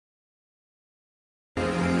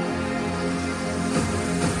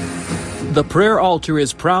The Prayer Altar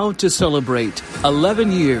is proud to celebrate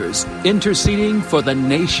 11 years interceding for the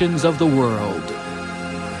nations of the world.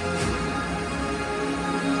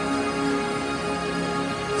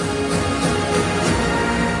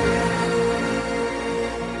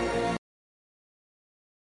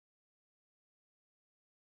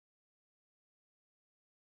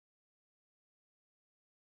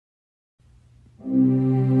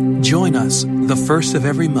 Join us the first of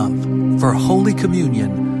every month for Holy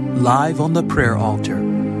Communion live on the Prayer Altar,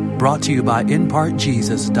 brought to you by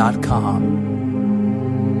InPartJesus.com.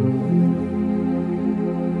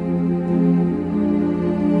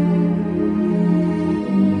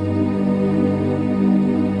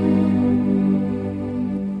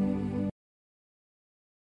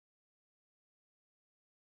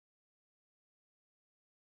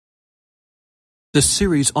 The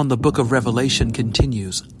series on the book of Revelation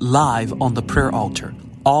continues live on the Prayer Altar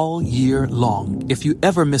all year long. If you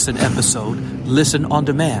ever miss an episode, listen on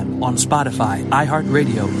demand on Spotify,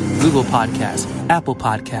 iHeartRadio, Google Podcasts, Apple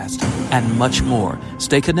Podcasts, and much more.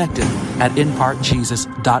 Stay connected at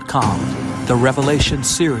InPartJesus.com. The Revelation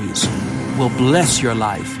series will bless your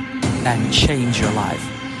life and change your life.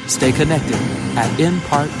 Stay connected at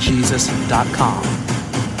InPartJesus.com.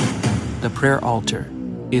 The Prayer Altar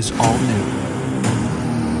is all new.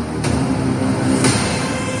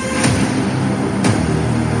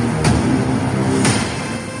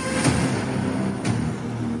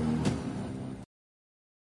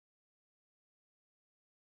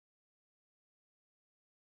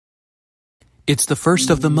 It's the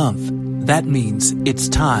first of the month. That means it's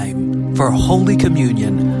time for Holy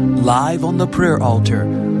Communion live on the Prayer Altar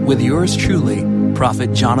with yours truly,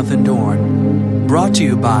 Prophet Jonathan Dorn. Brought to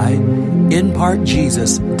you by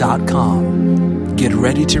InPartJesus.com. Get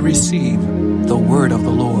ready to receive the word of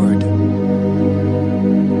the Lord.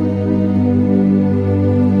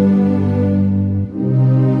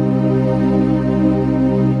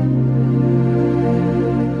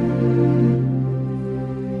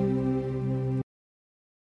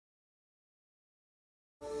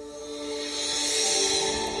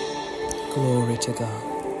 Glory to God.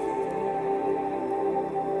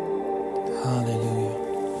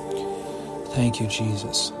 Hallelujah. Thank you,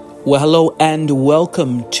 Jesus. Well, hello and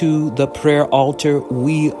welcome to the Prayer Altar.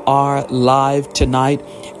 We are live tonight.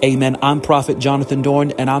 Amen. I'm Prophet Jonathan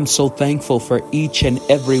Dorn, and I'm so thankful for each and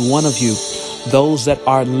every one of you, those that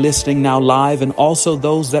are listening now live and also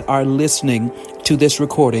those that are listening to this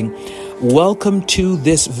recording. Welcome to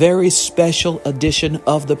this very special edition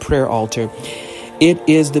of the Prayer Altar. It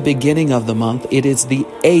is the beginning of the month. It is the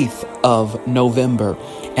 8th of November.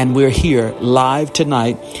 And we're here live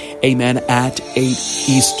tonight, amen, at 8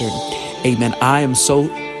 Eastern. Amen. I am so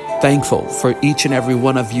thankful for each and every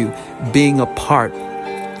one of you being a part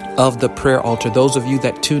of the Prayer Altar. Those of you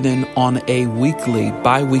that tune in on a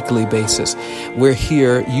bi-weekly basis. We're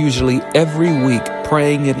here usually every week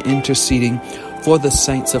praying and interceding for the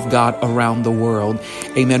saints of God around the world.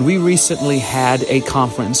 Amen. We recently had a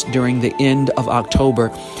conference during the end of October,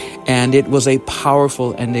 and it was a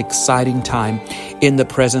powerful and exciting time in the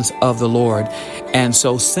presence of the Lord. And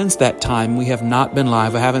so since that time, we have not been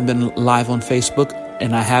live. I haven't been live on Facebook,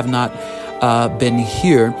 and I have not been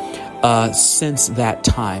here since that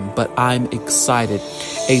time. But I'm excited,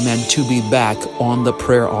 amen, to be back on the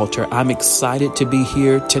Prayer Altar. I'm excited to be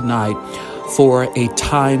here tonight for a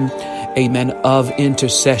time, amen, of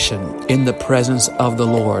intercession in the presence of the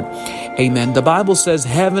Lord. Amen. The Bible says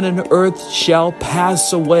heaven and earth shall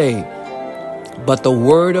pass away, but the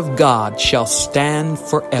word of God shall stand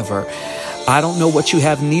forever. I don't know what you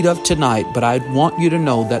have need of tonight, but I want you to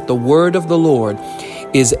know that the word of the Lord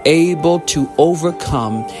is able to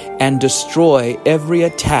overcome and destroy every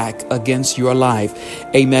attack against your life.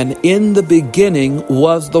 Amen. In the beginning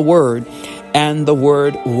was the Word, and the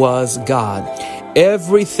Word was God.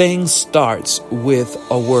 Everything starts with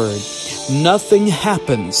a word. Nothing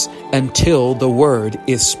happens until the word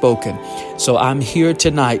is spoken. So I'm here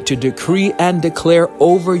tonight to decree and declare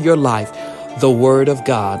over your life the word of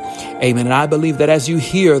God. Amen. And I believe that as you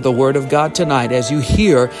hear the word of God tonight, as you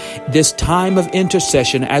hear this time of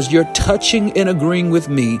intercession, as you're touching and agreeing with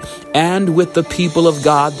me and with the people of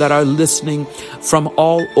God that are listening from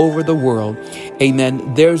all over the world,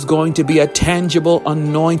 amen, there's going to be a tangible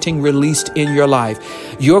anointing released in your life.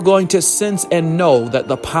 You're going to sense and know that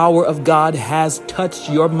the power of God has touched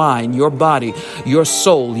your mind, your body, your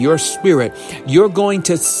soul, your spirit. You're going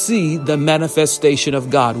to see the manifestation of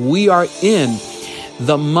God. We are in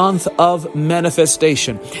the month of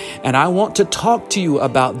manifestation. And I want to talk to you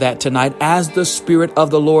about that tonight as the Spirit of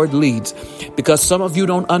the Lord leads, because some of you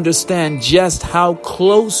don't understand just how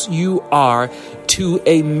close you are to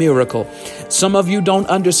a miracle. Some of you don't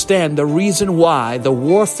understand the reason why the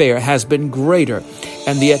warfare has been greater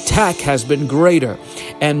and the attack has been greater.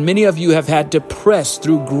 And many of you have had to press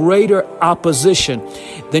through greater opposition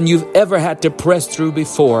than you've ever had to press through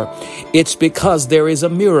before. It's because there is a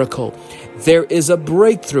miracle. There is a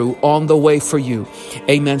breakthrough on the way for you.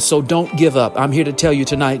 Amen. So don't give up. I'm here to tell you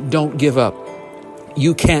tonight, don't give up.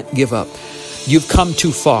 You can't give up. You've come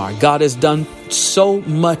too far. God has done so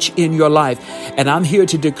much in your life. And I'm here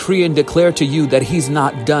to decree and declare to you that he's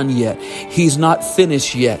not done yet. He's not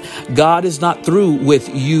finished yet. God is not through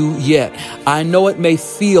with you yet. I know it may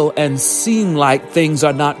feel and seem like things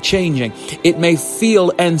are not changing. It may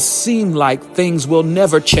feel and seem like things will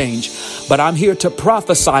never change. But I'm here to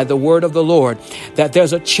prophesy the word of the Lord that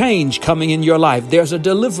there's a change coming in your life. There's a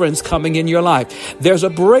deliverance coming in your life. There's a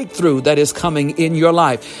breakthrough that is coming in your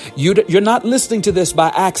life. You're not listening to this by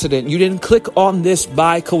accident. You didn't click on this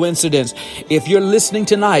by coincidence. If you're listening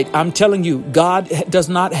tonight, I'm telling you, God does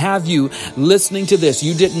not have you listening to this.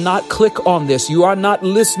 You did not click on this. You are not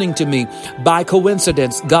listening to me by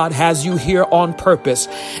coincidence. God has you here on purpose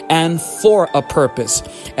and for a purpose.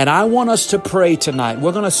 And I want us to pray tonight.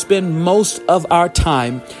 We're going to spend most of our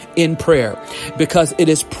time in prayer because it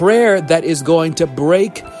is prayer that is going to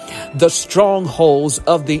break the strongholds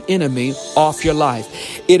of the enemy off your life.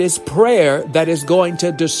 It is prayer that is going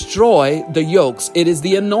to destroy the yokes. It is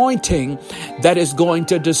the anointing that is going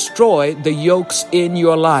to destroy the yokes in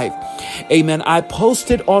your life. Amen. I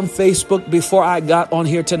posted on Facebook before I got on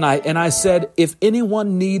here tonight, and I said, if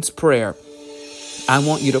anyone needs prayer, I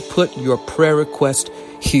want you to put your prayer request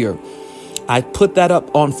here. I put that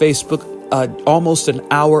up on Facebook almost an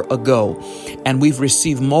hour ago, and we've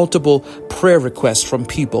received multiple prayer requests from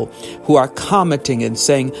people who are commenting and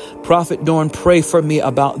saying, Prophet Dorn, pray for me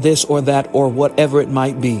about this or that or whatever it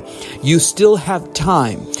might be. You still have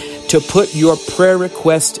time to put your prayer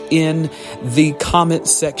request in the comment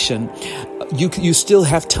section. You still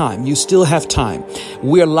have time. You still have time.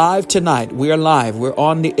 We're live tonight. We are live. We're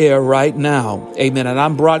on the air right now. Amen. And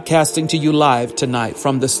I'm broadcasting to you live tonight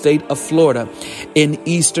from the state of Florida in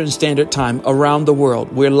Eastern Standard Time around the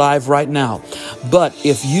world. We're live right now. But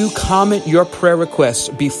if you comment your prayer requests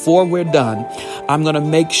before we're done, I'm going to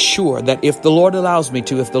make sure that if the Lord allows me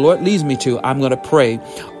to, if the Lord leads me to, I'm going to pray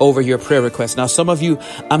over your prayer requests. Now, some of you,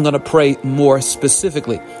 I'm going to pray more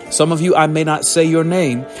specifically. Some of you, I may not say your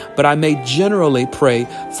name, but I may generally pray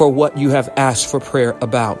for what you have asked for prayer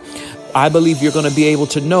about. I believe you're going to be able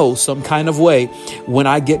to know some kind of way when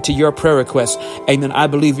I get to your prayer request. Amen. I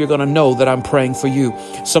believe you're going to know that I'm praying for you.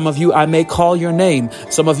 Some of you, I may call your name.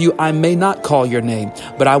 Some of you, I may not call your name,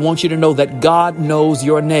 but I want you to know that God knows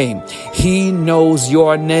your name. He knows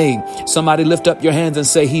your name. Somebody lift up your hands and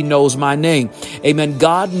say, He knows my name. Amen.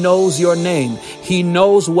 God knows your name. He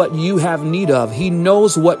knows what you have need of. He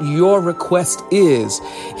knows what your request is.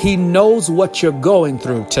 He knows what you're going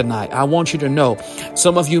through tonight. I want you to know.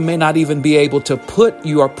 Some of you may not even be able to put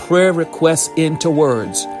your prayer requests into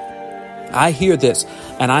words. I hear this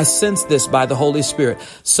and I sense this by the Holy Spirit.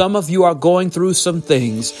 Some of you are going through some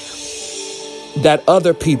things that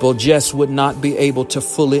other people just would not be able to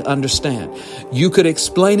fully understand. You could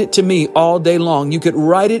explain it to me all day long. You could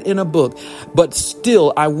write it in a book, but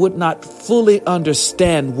still I would not fully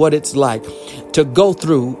understand what it's like to go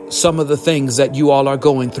through some of the things that you all are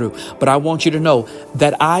going through. But I want you to know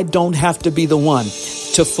that I don't have to be the one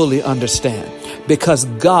to fully understand, because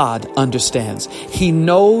God understands. He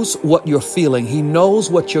knows what you're feeling. He knows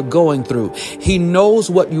what you're going through. He knows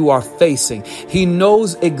what you are facing. He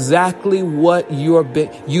knows exactly what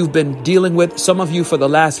you've been dealing with. Some of you for the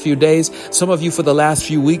last few days, some of you for the last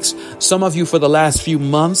few weeks, some of you for the last few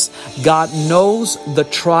months. God knows the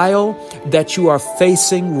trial that you are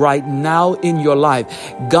facing right now in your life.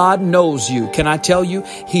 God knows you. Can I tell you?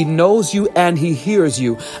 He knows you and He hears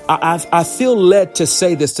you. I feel led to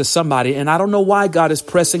say this to somebody, and I don't know why God is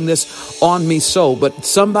pressing this on me but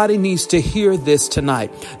somebody needs to hear this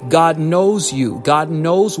tonight. God knows you. God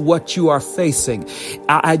knows what you are facing.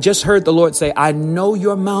 I just heard the Lord say, I know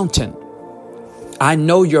your mountain. I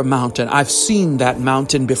know your mountain. I've seen that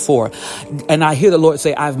mountain before. And I hear the Lord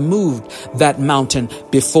say, I've moved that mountain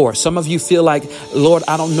before. Some of you feel like, Lord,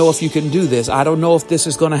 I don't know if you can do this. I don't know if this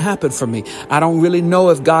is going to happen for me. I don't really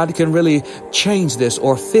know if God can really change this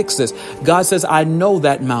or fix this. God says, I know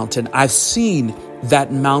that mountain. I've seen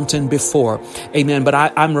that mountain before. Amen. But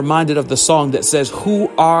I'm reminded of the song that says, "Who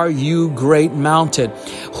are you, great mountain?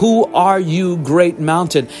 Who are you, great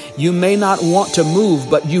mountain? You may not want to move,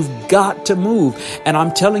 but you've got to move." And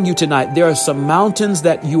I'm telling you tonight, there are some mountains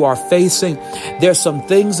that you are facing. There's some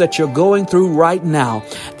things that you're going through right now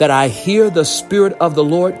that I hear the Spirit of the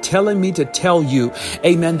Lord telling me to tell you,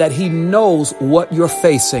 amen, that He knows what you're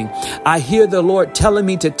facing. I hear the Lord telling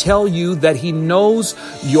me to tell you that He knows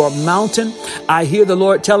your mountain. I hear the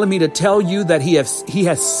Lord telling me to tell you that He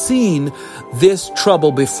has seen this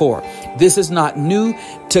trouble before. This is not new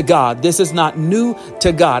to God. This is not new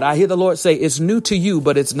to God. I hear the Lord say, it's new to you,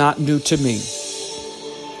 but it's not new to me.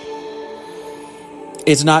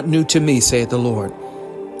 It's not new to me, saith the Lord.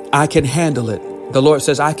 I can handle it. The Lord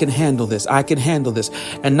says, I can handle this. I can handle this.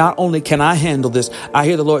 And not only can I handle this, I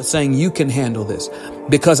hear the Lord saying, you can handle this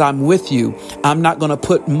because I'm with you. I'm not going to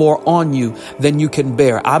put more on you than you can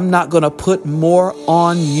bear. I'm not going to put more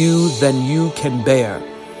on you than you can bear.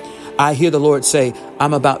 I hear the Lord say,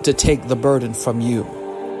 I'm about to take the burden from you.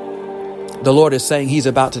 The Lord is saying He's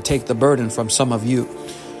about to take the burden from some of you.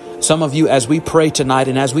 Some of you, as we pray tonight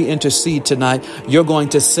and as we intercede tonight, you're going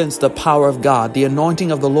to sense the power of God. The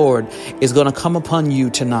anointing of the Lord is going to come upon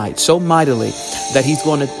you tonight so mightily that He's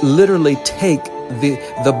going to literally take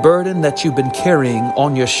the burden that you've been carrying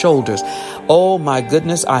on your shoulders. Oh my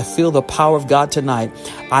goodness, I feel the power of God tonight.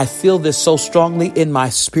 I feel this so strongly in my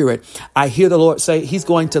spirit. I hear the Lord say He's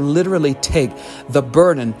going to literally take the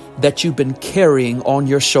burden that you've been carrying on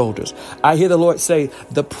your shoulders. I hear the Lord say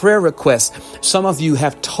the prayer request. Some of you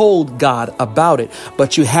have told God about it,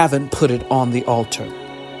 but you haven't put it on the altar.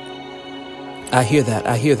 I hear that.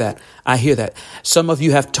 I hear that. I hear that. Some of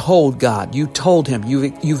you have told God, you told Him,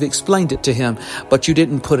 you've explained it to Him, but you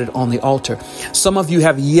didn't put it on the altar. Some of you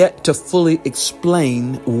have yet to fully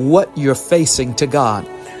explain what you're facing to God.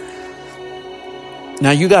 Now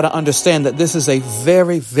you got to understand that this is a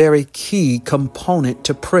very, very key component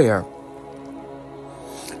to prayer.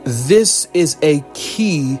 This is a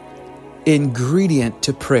key ingredient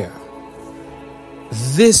to prayer.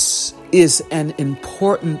 This is an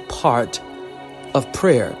important part of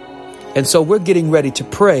prayer. And so we're getting ready to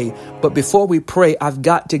pray. But before we pray, I've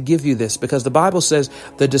got to give you this, because the Bible says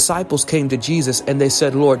the disciples came to Jesus and they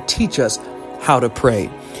said, Lord, teach us how to pray.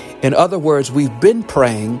 In other words, we've been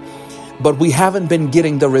praying, but we haven't been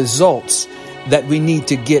getting the results that we need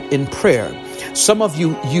to get in prayer. Some of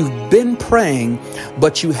you, you've been praying,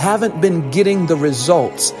 but you haven't been getting the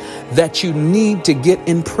results that you need to get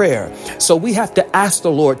in prayer. So we have to ask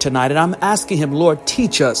the Lord tonight, and I'm asking Him, Lord,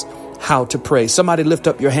 teach us how to pray. Somebody lift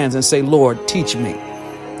up your hands and say, Lord, teach me.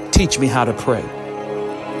 Teach me how to pray.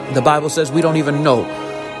 The Bible says we don't even know.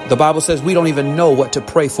 The Bible says we don't even know what to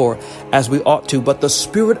pray for as we ought to, but the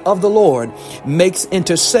Spirit of the Lord makes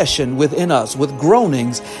intercession within us with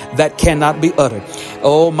groanings that cannot be uttered.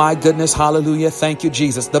 Oh my goodness. Hallelujah. Thank you,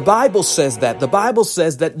 Jesus. The Bible says that. The Bible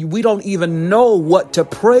says that we don't even know what to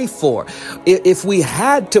pray for. If we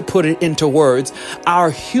had to put it into words, our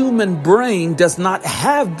human brain does not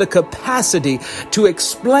have the capacity to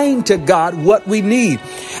explain to God what we need.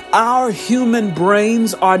 Our human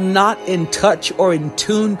brains are not in touch or in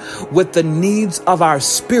tune with the needs of our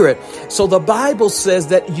spirit. So the Bible says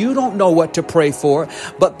that you don't know what to pray for,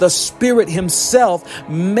 but the Spirit Himself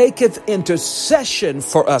maketh intercession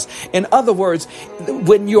for us. In other words,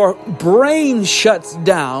 when your brain shuts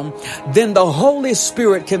down, then the Holy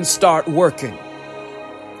Spirit can start working.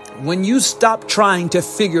 When you stop trying to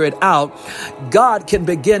figure it out, God can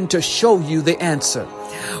begin to show you the answer.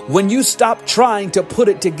 When you stop trying to put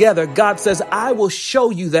it together, God says, I will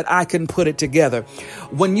show you that I can put it together.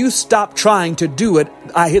 When you stop trying to do it,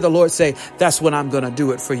 I hear the Lord say, that's when I'm going to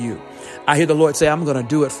do it for you. I hear the Lord say, I'm going to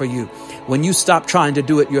do it for you. When you stop trying to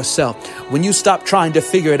do it yourself, when you stop trying to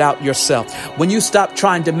figure it out yourself, when you stop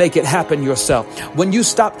trying to make it happen yourself, when you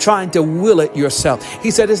stop trying to will it yourself.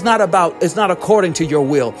 He said, it's not according to your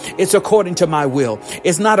will. It's according to my will.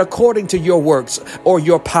 It's not according to your works or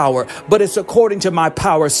your power, but it's according to my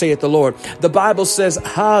power, saith the Lord. The Bible says,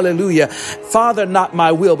 hallelujah, Father, not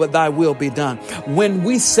my will, but thy will be done. When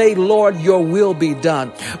we say, Lord, your will be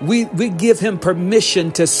done, we give Him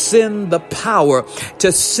permission to send the power,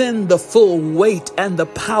 to send the full weight and the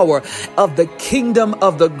power of the kingdom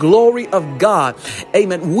of the glory of God.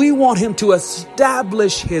 Amen. We want Him to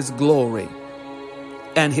establish His glory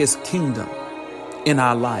and His kingdom in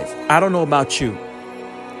our life. I don't know about you,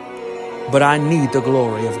 but I need the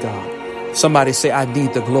glory of God. Somebody say, I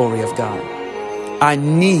need the glory of God. I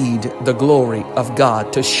need the glory of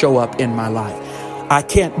God to show up in my life. I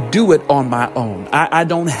can't do it on my own. I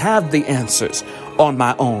don't have the answers. on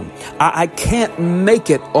my own. I can't make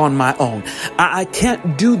it on my own. I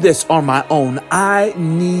can't do this on my own. I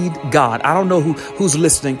need God. I don't know who's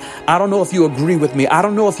listening. I don't know if you agree with me. I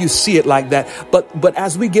don't know if you see it like that. But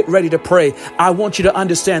as we get ready to pray, I want you to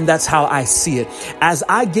understand that's how I see it. As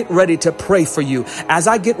I get ready to pray for you, as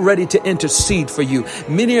I get ready to intercede for you,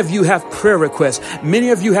 many of you have prayer requests. Many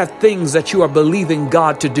of you have things that you are believing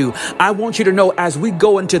God to do. I want you to know as we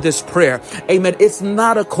go into this prayer, amen, it's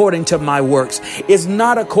not according to my works. It's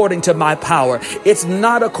not according to my power. It's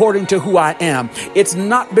not according to who I am. It's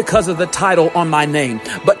not because of the title on my name.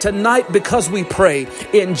 But tonight, because we pray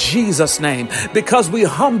in Jesus' name, because we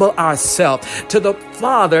humble ourselves to the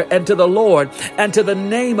Father and to the Lord and to the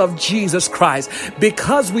name of Jesus Christ,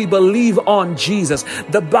 because we believe on Jesus,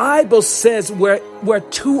 the Bible says where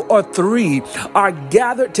two or three are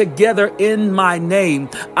gathered together in my name,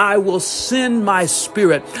 I will send my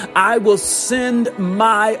spirit. I will send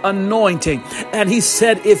my anointing. And he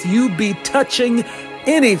said, if you be touching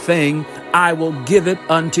anything, I will give it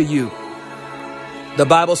unto you. The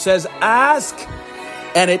Bible says, ask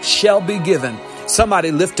and it shall be given.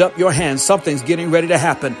 Somebody lift up your hands. Something's getting ready to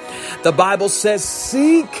happen. The Bible says,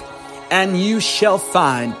 seek and you shall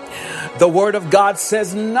find. The word of God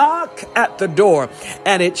says, knock at the door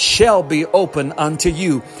and it shall be open unto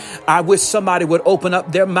you. I wish somebody would open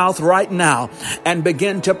up their mouth right now and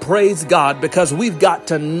begin to praise God, because we've got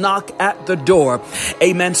to knock at the door.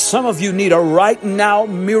 Amen. Some of you need a right now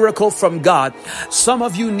miracle from God. Some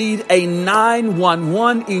of you need a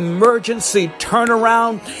 911 emergency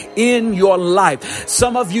turnaround in your life.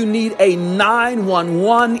 Some of you need a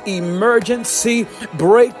 911 emergency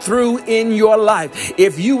breakthrough in your life.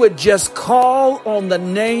 If you would just call on the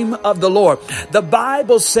name of the Lord. The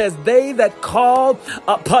Bible says they that call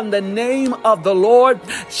upon the name of the Lord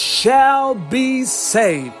shall be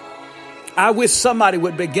saved. I wish somebody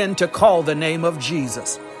would begin to call the name of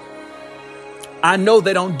Jesus. I know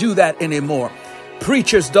they don't do that anymore.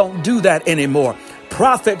 Preachers don't do that anymore.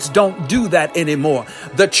 Prophets don't do that anymore.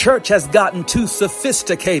 The church has gotten too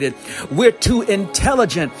sophisticated. We're too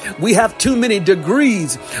intelligent. We have too many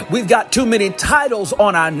degrees. We've got too many titles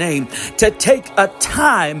on our name to take a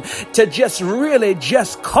time to really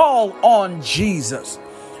just call on Jesus.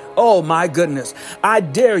 Oh my goodness. I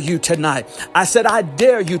dare you tonight. I said, I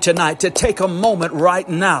dare you tonight to take a moment right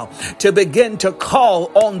now to begin to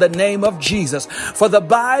call on the name of Jesus. For the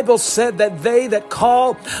Bible said that they that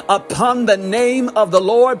call upon the name of the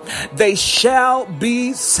Lord, they shall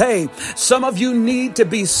be saved. Some of you need to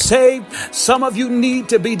be saved. Some of you need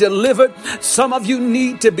to be delivered. Some of you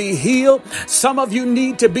need to be healed. Some of you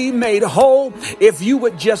need to be made whole. If you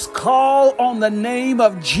would just call on the name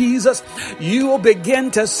of Jesus, you will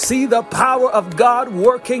begin to see the power of God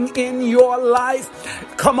working in your life.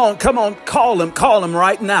 Come on, call him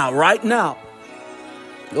right now.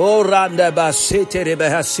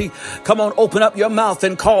 Come on, open up your mouth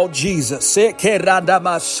and call Jesus.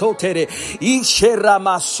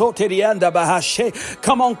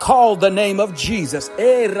 Come on, call the name of Jesus.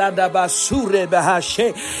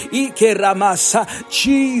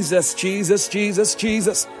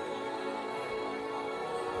 Jesus.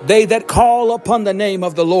 They that call upon the name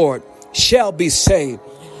of the Lord shall be saved.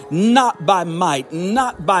 Not by might,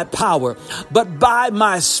 not by power, but by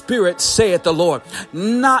my spirit, saith the Lord.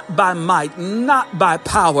 Not by might, not by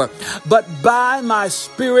power, but by my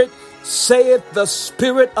spirit, saith the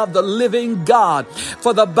Spirit of the living God.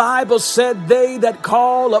 For the Bible said, they that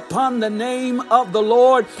call upon the name of the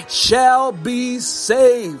Lord shall be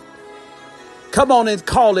saved. Come on and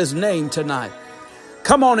call his name tonight.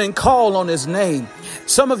 Come on and call on his name.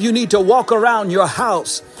 Some of you need to walk around your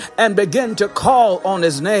house and begin to call on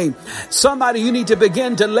his name. Somebody, you need to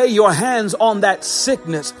begin to lay your hands on that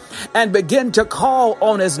sickness and begin to call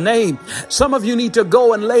on his name. Some of you need to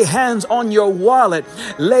go and lay hands on your wallet,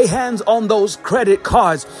 lay hands on those credit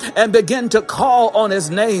cards and begin to call on his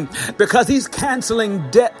name, because he's canceling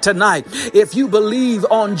debt tonight. If you believe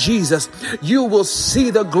on Jesus, you will see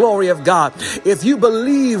the glory of God. If you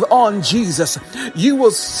believe on Jesus, you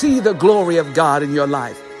will see the glory of God in your life.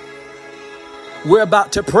 We're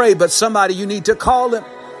about to pray, but somebody, you need to call him.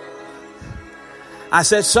 I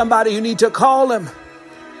said, somebody, you need to call him.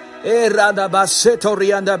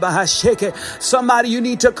 Somebody, you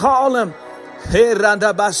need to call him.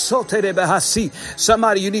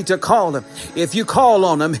 Somebody, you need to call him. If you call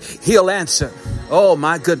on him, he'll answer. Oh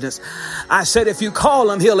my goodness. I said, if you call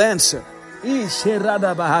him, he'll answer. If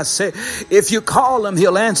you call him,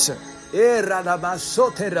 he'll answer.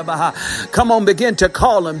 Come on, begin to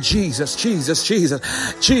call him Jesus, Jesus, Jesus,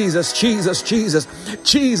 Jesus, Jesus, Jesus,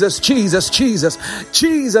 Jesus, Jesus, Jesus,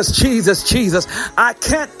 Jesus, Jesus, Jesus. I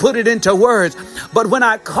can't put it into words, but when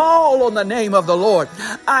I call on the name of the Lord,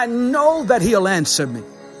 I know that he'll answer me.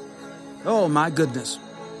 Oh my goodness.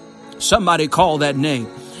 Somebody call that name.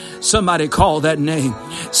 Somebody call that name.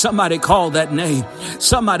 Somebody call that name.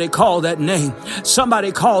 Somebody call that name.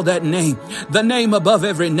 Somebody call that name. The name above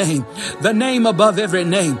every name. The name above every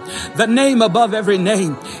name. The name above every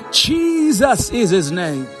name. Jesus is his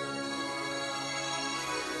name.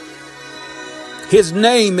 His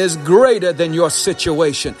name is greater than your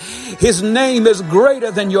situation. His name is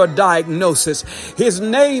greater than your diagnosis. His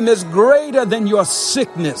name is greater than your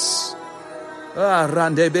sickness.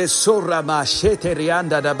 Rande besura machete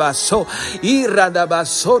rianda da baso ira da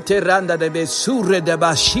basote randa de besure de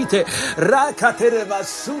bashite rakatere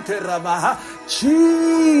basute ramaha.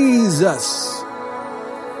 Jesus.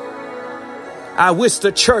 I wish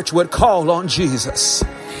the church would call on Jesus.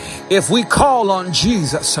 If we call on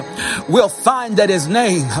Jesus, we'll find that his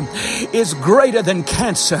name is greater than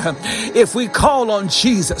cancer. If we call on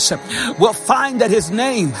Jesus, we'll find that his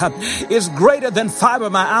name is greater than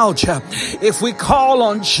fibromyalgia. If we call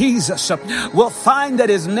on Jesus, we'll find that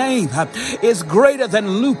his name is greater than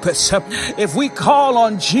lupus. If we call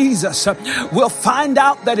on Jesus, we'll find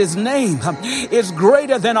out that his name is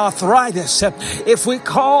greater than arthritis. If we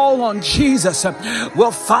call on Jesus,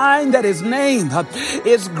 we'll find that his name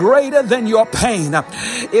is greater than your pain.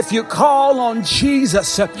 If you call on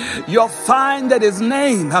Jesus, you'll find that his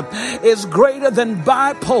name is greater than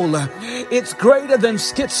bipolar. It's greater than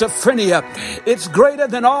schizophrenia. It's greater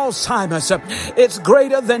than Alzheimer's. It's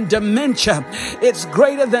greater than dementia. It's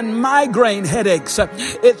greater than migraine headaches.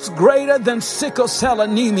 It's greater than sickle cell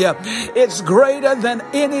anemia. It's greater than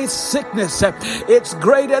any sickness. It's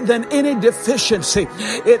greater than any deficiency.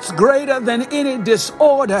 It's greater than any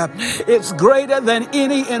disorder. It's greater than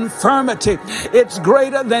any infirmity. It's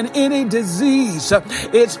greater than any disease.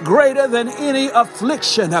 It's greater than any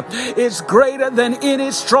affliction. It's greater than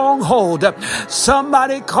any stronghold.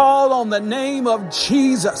 Somebody call on the name of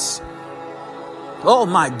Jesus. Oh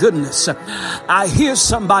my goodness. I hear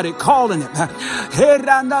somebody calling him.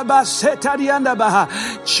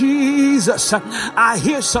 Jesus. I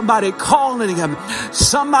hear somebody calling him.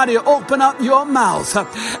 Somebody open up your mouth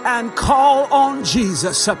and call on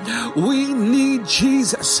Jesus. We need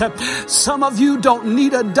Jesus. Some of you don't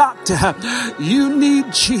need a doctor. You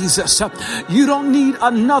need Jesus. You don't need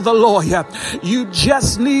another lawyer. You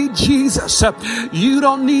just need Jesus. You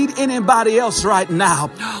don't need anybody else right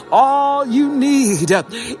now. All you need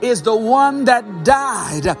is the one that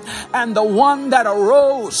died and the one that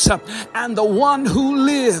arose and the one who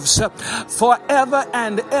lives forever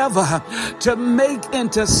and ever to make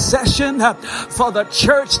intercession for the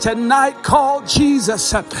church tonight. Call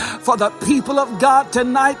Jesus. For the people of God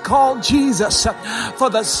tonight, call Jesus. For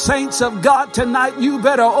the saints of God tonight, you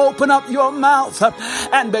better open up your mouth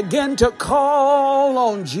and begin to call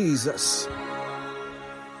on Jesus.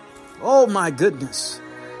 Oh my goodness.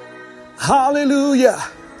 Hallelujah.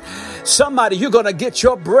 Somebody, you're going to get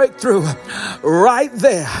your breakthrough right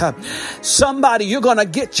there. Somebody, you're going to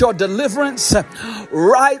get your deliverance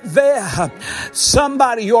right there.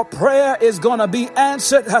 Somebody, your prayer is going to be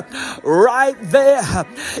answered right there.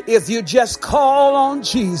 If you just call on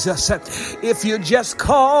Jesus. If you just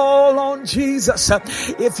call on Jesus.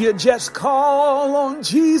 If you just call on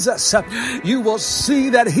Jesus, you will see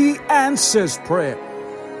that he answers prayer.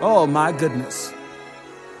 Oh my goodness.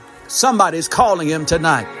 Somebody's calling him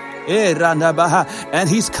tonight. And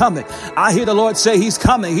he's coming. I hear the Lord say he's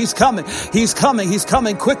coming. He's coming. He's coming. He's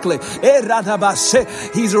coming quickly.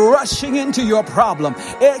 He's rushing into your problem.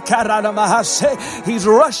 He's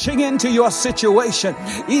rushing into your situation.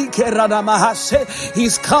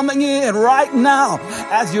 He's coming in right now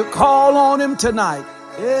as you call on him tonight.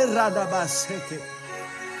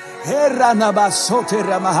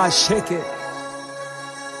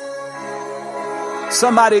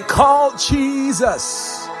 Somebody call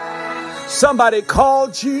Jesus. Somebody call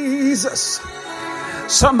Jesus.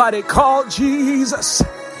 Somebody call Jesus.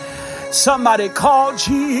 Somebody call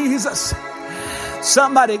Jesus.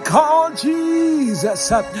 Somebody call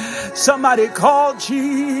Jesus. Somebody call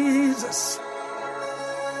Jesus.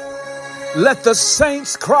 Let the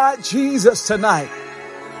saints cry Jesus tonight.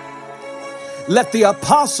 Let the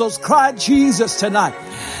apostles cry Jesus tonight.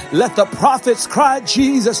 Let the prophets cry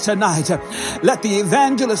Jesus tonight. Let the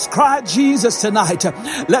evangelists cry Jesus tonight.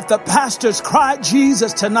 Let the pastors cry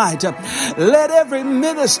Jesus tonight. Let every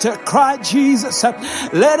minister cry Jesus.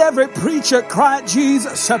 Let every preacher cry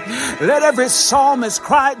Jesus. Let every psalmist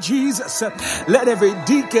cry Jesus. Let every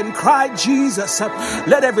deacon cry Jesus.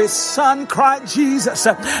 Let every son cry Jesus.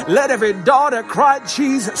 Let every daughter cry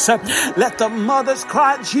Jesus. Let the mothers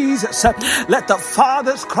cry Jesus. Let the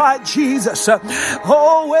fathers cry Jesus.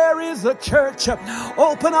 Oh, where is the church?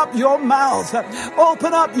 Open up your mouth.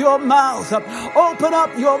 Open up your mouth. Open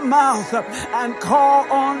up your mouth and call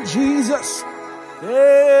on Jesus.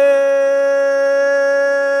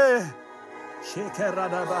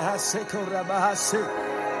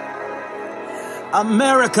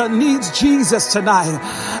 America needs Jesus tonight.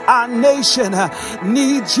 Our nation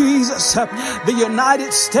needs Jesus. The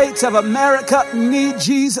United States of America need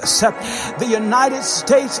Jesus. The United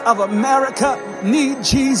States of America need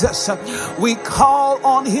Jesus. We call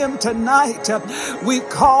on him tonight. We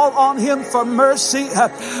call on him for mercy.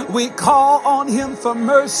 We call on him for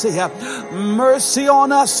mercy. Mercy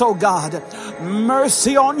on us, oh God.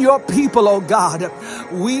 Mercy on your people, oh God.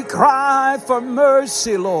 We cry for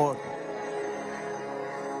mercy, Lord.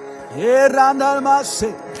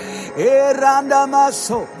 Erandamaso,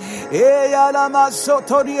 Eyalamaso,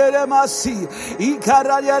 Torielmasi,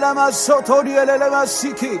 Icaradialamaso,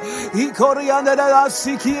 Torielmasiki,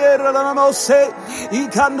 Icoriandalasiki, Eranamose,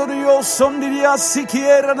 Icandorio Sondiria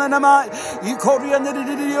Sikiera Nanamai,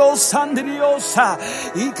 Icoriandario Sandriosa,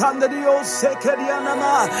 Icandario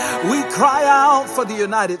Sekerianama. We cry out for the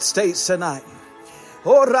United States tonight.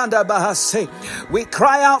 We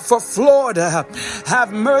cry out for Florida.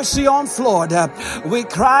 Have mercy on Florida. We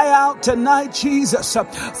cry out tonight, Jesus,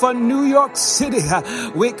 for New York City.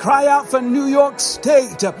 We cry out for New York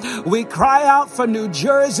State. We cry out for New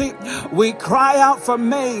Jersey. We cry out for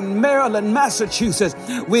Maine, Maryland, Massachusetts.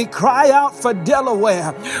 We cry out for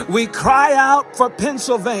Delaware. We cry out for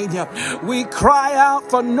Pennsylvania. We cry out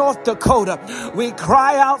for North Dakota. We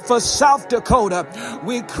cry out for South Dakota.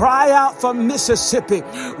 We cry out for Mississippi.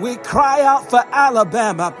 We cry out for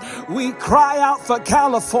Alabama. We cry out for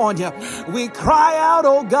California. We cry out,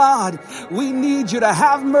 oh God, we need you to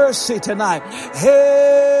have mercy tonight.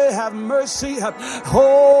 Hey, have mercy.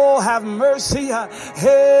 Oh, have mercy.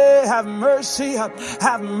 Hey, have mercy.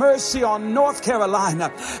 Have mercy on North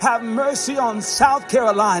Carolina. Have mercy on South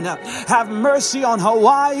Carolina. Have mercy on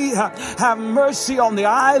Hawaii. Have mercy on the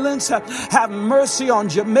islands. Have mercy on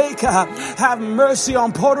Jamaica. Have mercy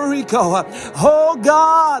on Puerto Rico. Oh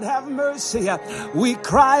God, have mercy. We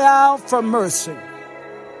cry out for mercy.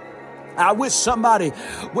 I wish somebody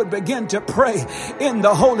would begin to pray in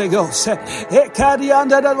the Holy Ghost.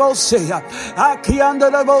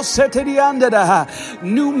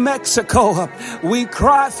 New Mexico, we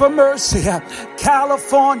cry for mercy.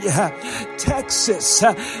 California, Texas,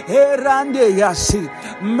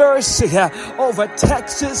 mercy over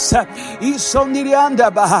Texas.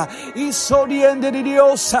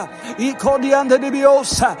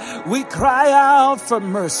 We cry out for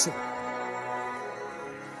mercy.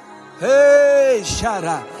 Hey,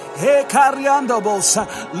 Shara. Hey, Cariandobosa,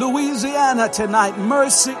 Louisiana tonight,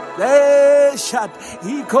 mercy. Hey, Shat,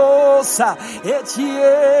 Icosa,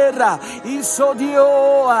 Etiera,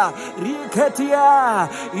 Isodioa, Riquetia,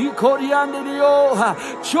 Icoriandioa,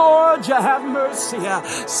 Georgia, have mercy.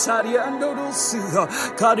 Sariandorusia,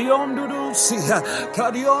 Cariondorusia,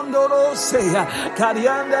 Cariondorosia,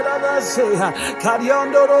 Cariandarasia,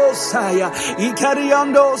 Cariondorosaya,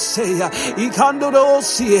 Icariondosea,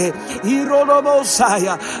 Icandorosia,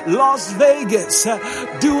 Irolobosaya. Las Vegas,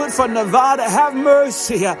 do it for Nevada, have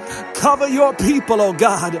mercy. Cover your people, oh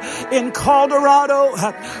God. In Colorado,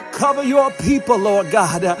 cover your people, Lord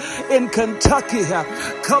God. In Kentucky,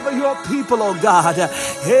 cover your people, oh God.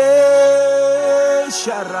 Hey,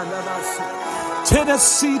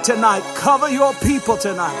 Tennessee tonight, cover your people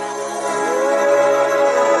tonight.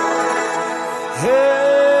 Hey,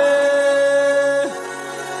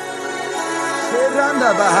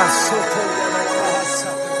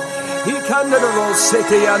 he can do the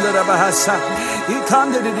city under the Bahasa. He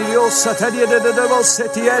can do the Osa, the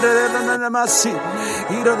city, and the Masi.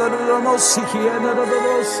 He don't know the Mosiki and the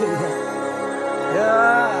Mosi.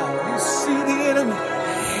 Yeah, you see the enemy.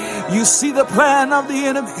 You see the plan of the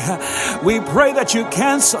enemy. We pray that you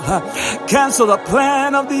cancel the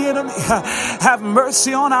plan of the enemy. Have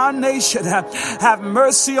mercy on our nation. Have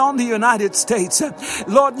mercy on the United States.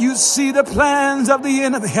 Lord, you see the plans of the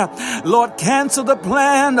enemy. Lord, cancel the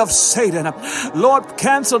plan of Satan. Lord,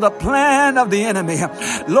 cancel the plan of the enemy.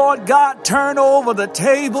 Lord God, turn over the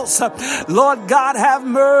tables. Lord God, have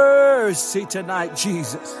mercy tonight,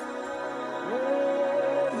 Jesus.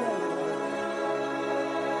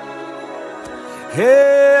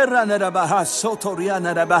 Hey, Ranada Baha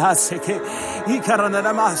Sotoriana da Bahaseke, Ikarana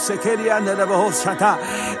da Masekeriana da Bohosata,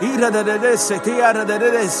 Ira de Sekiara de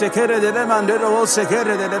Sekere de Mandero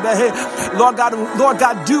Sekere de Behe. Lord God,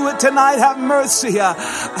 do it tonight. Have mercy.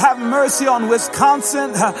 Have mercy on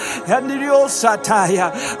Wisconsin,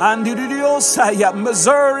 Andidiosataya, Andidiosaya,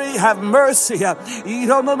 Missouri, have mercy.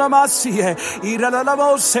 Ironamasi,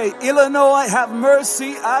 Iranamose, Illinois, have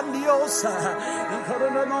mercy. Andiosa,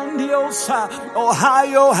 Ikoronamondiosa.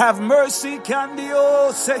 Ohio, have mercy.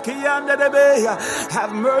 Candio Sekianda de Beya,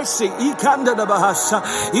 have mercy. Ikanda de Bahasa,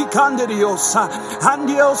 Ikandiosa,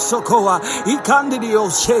 Andiosokoa,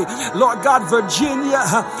 Ikandiose. Lord God, Virginia,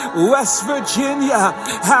 West Virginia,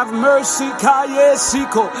 have mercy. Kaye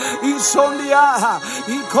Siko, Isondia,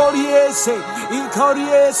 Ikoriese,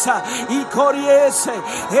 Ikoriesa, Ikoriese,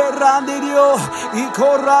 Erandio,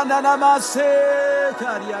 Ikorana Namase,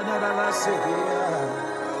 Kariana Namase.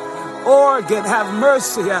 Oregon, have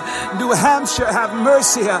mercy. New Hampshire, have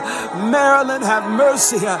mercy. Maryland, have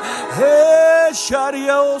mercy. Hey,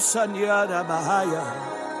 Shario Sanyada Bahaya.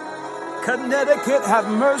 Connecticut, have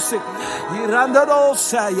mercy.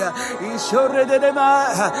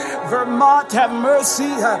 Vermont, have mercy.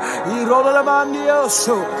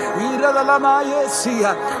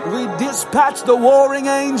 We dispatch the warring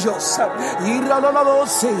angels.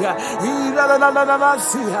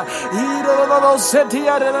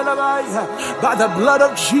 By the blood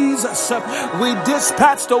of Jesus, we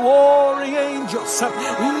dispatch the warring angels.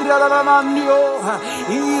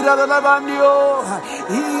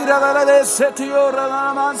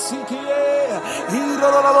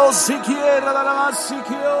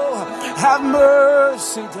 Have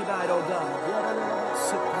mercy tonight, oh God.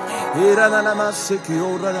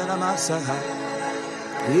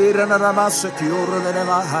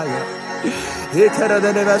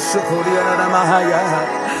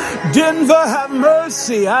 Denver, have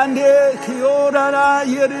mercy. Have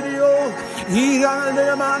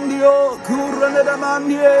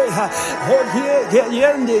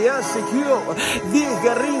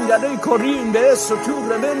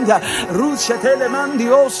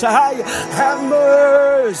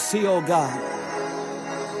mercy, oh God.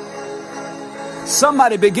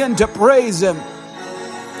 Somebody begin to praise him.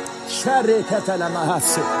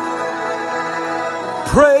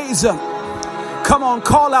 Praise him. Come on,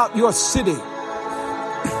 call out your city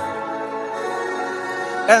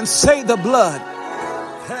and say the blood.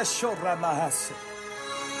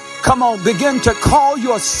 Come on, begin to call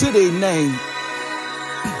your city name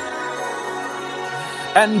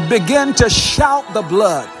and begin to shout the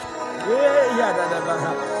blood.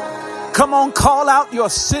 Come on, call out your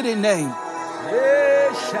city name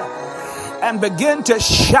and begin to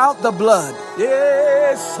shout the blood.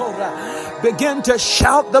 Begin to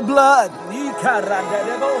shout the blood.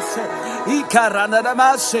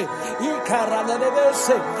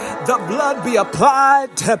 The blood be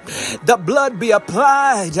applied. The blood be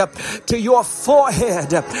applied to your forehead.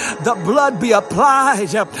 The blood be applied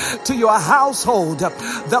to your household.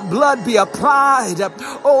 The blood be applied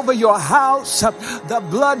over your house. The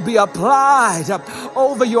blood be applied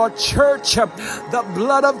over your church. The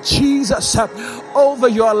blood of Jesus over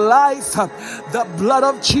your life. The blood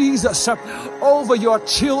of Jesus over your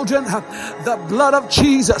children. The blood of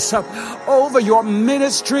Jesus over your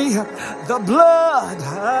ministry. The blood.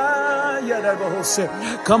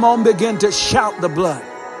 Come on, begin to shout the blood.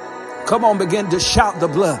 Come on, begin to shout the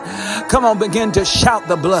blood. Come on, begin to shout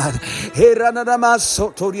the blood.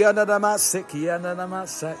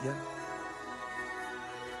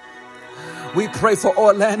 We pray for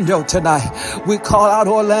Orlando tonight. We call out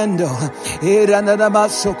Orlando.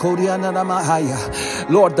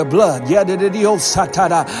 Lord, the blood.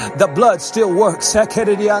 The blood still works.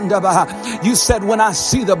 You said, when I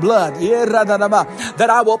see the blood, that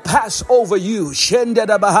I will pass over you.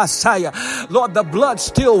 Lord, the blood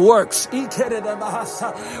still works.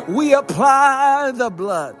 We apply the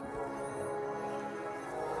blood.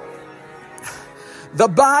 The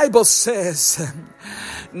Bible says,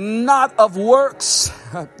 not of works,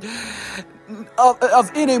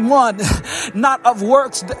 of anyone, not of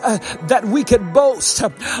works that we could boast.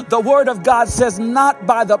 The word of God says, not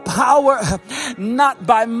by the power, not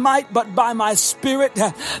by might, but by my spirit.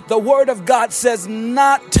 The word of God says,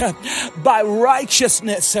 not by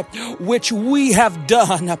righteousness, which we have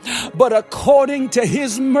done, but according to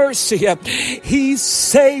his mercy, he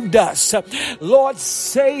saved us. Lord,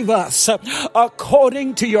 save us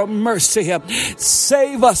according to your mercy.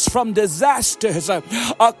 Save us from disasters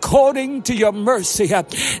according to your mercy.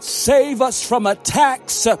 Save us from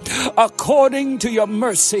attacks according to your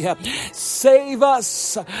mercy. Save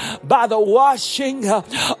us by the washing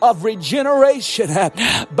of regeneration,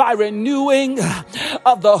 by renewing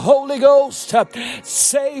of the Holy Ghost.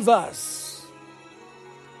 Save us.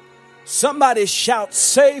 Somebody shout,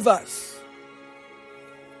 save us.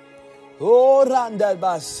 Oh, Randa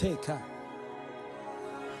Baseka.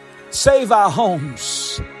 Save our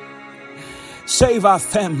homes. Save our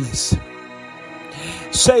families.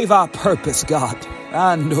 Save our purpose, God.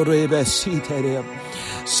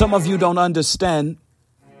 Some of you don't understand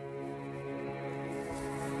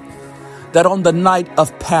that on the night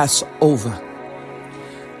of Passover,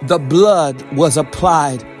 the blood was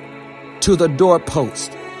applied to the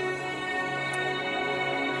doorpost.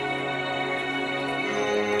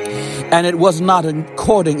 And it was not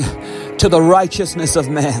according to the righteousness of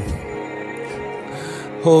man.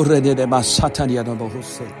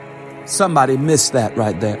 Somebody missed that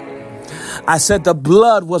right there. I said the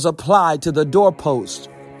blood was applied to the doorpost,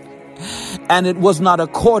 and it was not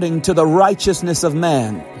according to the righteousness of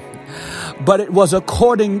man, but it was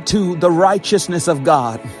according to the righteousness of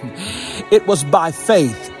God. It was by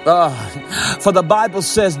faith. For the Bible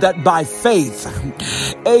says that by faith,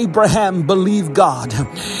 Abraham believed God,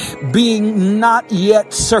 being not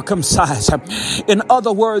yet circumcised. In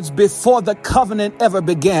other words, before the covenant ever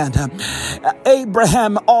began,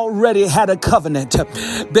 Abraham already had a covenant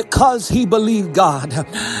because he believed God.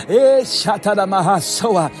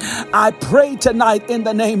 I pray tonight in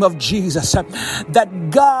the name of Jesus that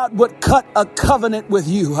God would cut a covenant with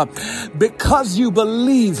you because you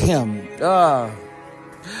believe him.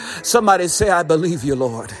 Somebody say, I believe you,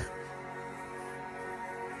 Lord.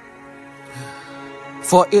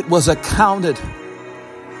 For it was accounted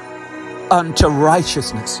unto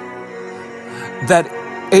righteousness that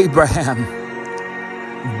Abraham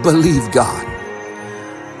believed God.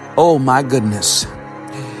 Oh my goodness.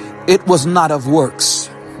 It was not of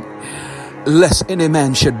works, lest any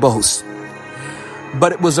man should boast,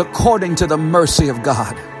 but it was according to the mercy of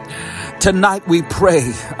God. Tonight we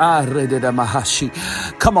pray.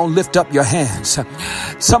 Come on, lift up your hands.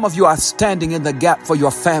 Some of you are standing in the gap for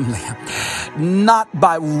your family, not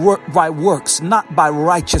by works, not by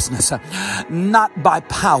righteousness, not by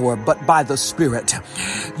power, but by the Spirit.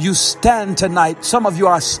 You stand tonight. Some of you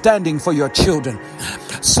are standing for your children.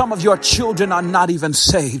 Some of your children are not even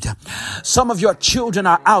saved. Some of your children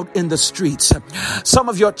are out in the streets. Some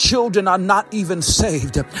of your children are not even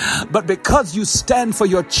saved. But because you stand for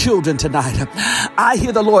your children tonight, I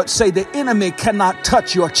hear the Lord say the enemy cannot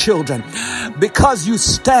touch your children because you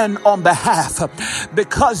stand on behalf,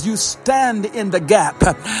 because you stand in the gap,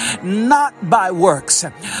 not by works,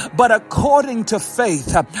 but according to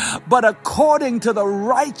faith, but according to the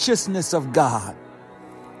righteousness of God.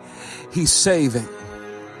 He's saving.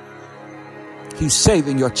 He's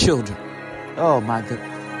saving your children. Oh my goodness.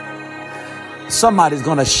 Somebody's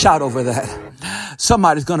going to shout over that.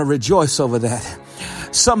 Somebody's going to rejoice over that.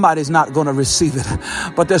 Somebody's not going to receive it,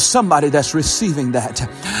 but there's somebody that's receiving that.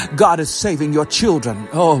 God is saving your children.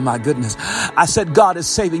 Oh my goodness. I said, God is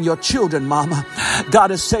saving your children, mama.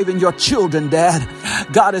 God is saving your children, dad.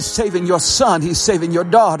 God is saving your son. He's saving your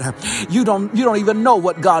daughter. You don't even know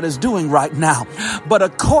what God is doing right now, but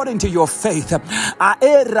according to your faith, I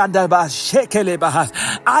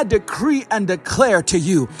decree and declare to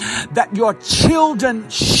you that your children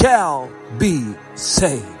shall be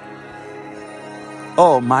saved.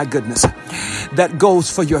 Oh my goodness. That goes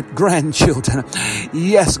for your grandchildren.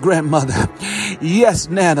 Yes, grandmother. Yes,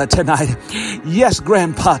 Nana tonight. Yes,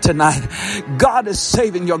 grandpa tonight. God is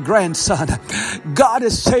saving your grandson. God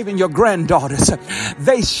is saving your granddaughters.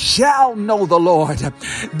 They shall know the Lord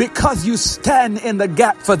because you stand in the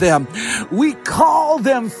gap for them. We call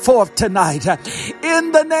them forth tonight.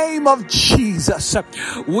 In the name of Jesus,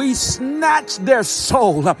 we snatch their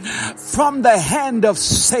soul from the hand of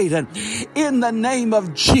Satan. In the name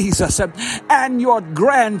of Jesus, and your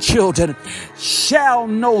grandchildren shall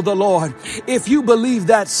know the Lord. If you believe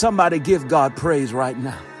that, somebody give God praise right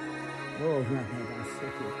now.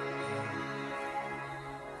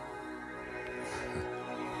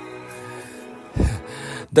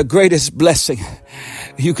 The greatest blessing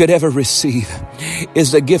you could ever receive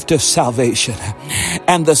is the gift of salvation.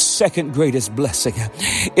 And the second greatest blessing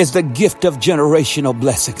is the gift of generational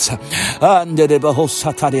blessings. I'm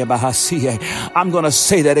going to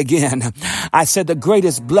say that again. I said the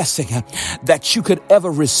greatest blessing that you could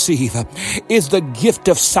ever receive is the gift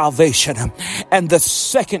of salvation. And the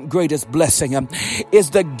second greatest blessing is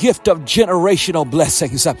the gift of generational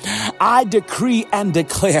blessings. I decree and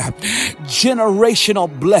declare generational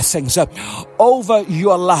blessings over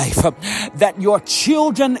your life, that your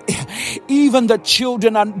children, even the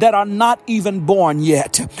children that are not even born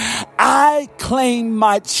yet, I claim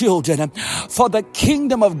my children for the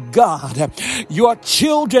kingdom of God. Your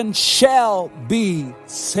children shall be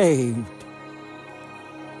saved.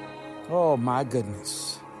 Oh my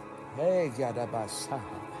goodness. Hey,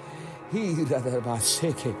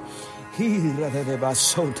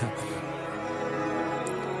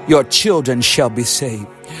 your children shall be saved.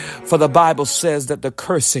 For the Bible says that the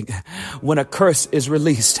cursing, when a curse is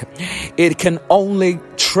released, it can only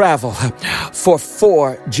travel for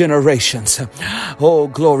 4 generations. Oh,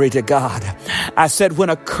 glory to God. I said when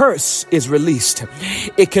a curse is released,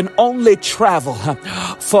 it can only travel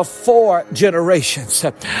for 4 generations.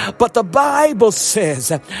 But the Bible says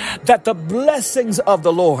that the blessings of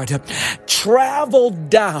the Lord travel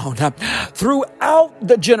down throughout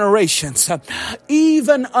the generations,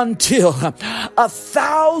 even until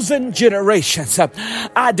 1,000 generations.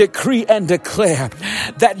 I decree and declare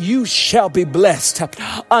that you shall be blessed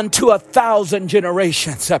unto 1,000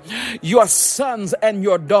 generations. Your sons and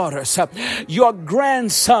your daughters, your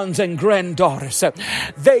grandsons and granddaughters,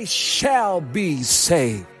 they shall be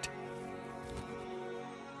saved.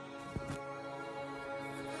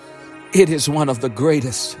 It is one of the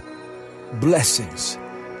greatest blessings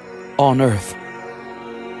on earth.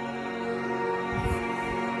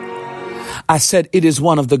 I said it is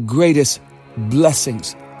one of the greatest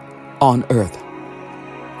blessings on earth.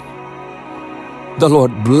 The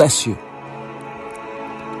Lord bless you.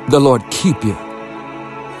 The Lord keep you.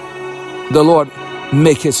 The Lord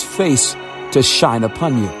make his face to shine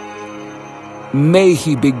upon you. May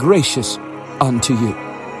he be gracious unto you.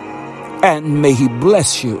 And may he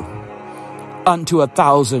bless you unto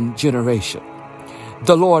 1,000 generations.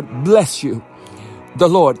 The Lord bless you. The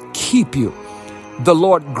Lord keep you. The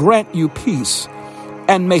Lord grant you peace,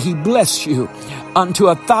 and may he bless you unto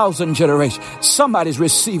 1,000 generations. Somebody's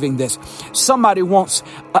receiving this. Somebody wants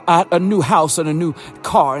a new house and a new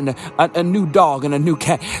car and a new dog and a new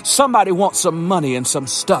cat. Somebody wants some money and some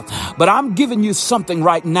stuff. But I'm giving you something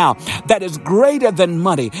right now that is greater than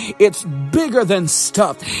money. It's bigger than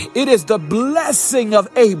stuff. It is the blessing of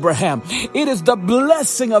Abraham. It is the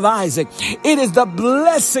blessing of Isaac. It is the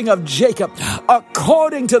blessing of Jacob.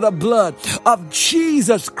 According to the blood of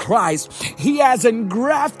Jesus Christ, he has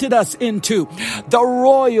engrafted us into the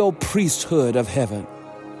royal priesthood of heaven.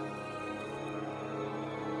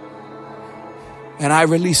 And I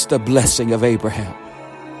release the blessing of Abraham.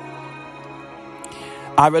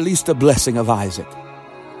 I release the blessing of Isaac.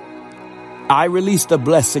 I release the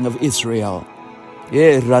blessing of Israel.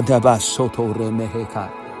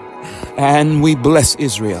 And we bless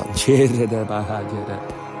Israel.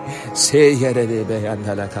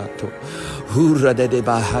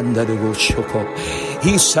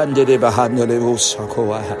 He sande de bahanda de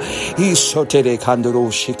usakoa. He sote de kandoro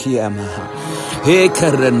shikiama. He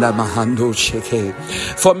karenda mahando shike.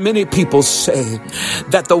 For many people say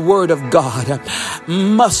that the word of God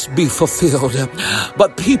must be fulfilled,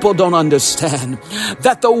 but people don't understand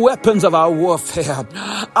that the weapons of our warfare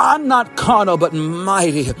are not carnal but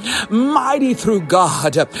mighty through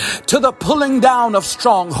God to the pulling down of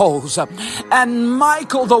strongholds. And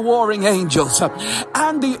Michael, the warring angels,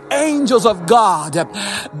 and the angels of God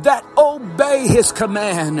that obey his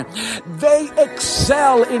command, they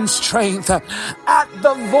excel in strength at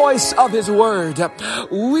the voice of his word.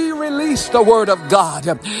 We release the word of God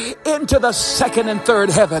into the second and third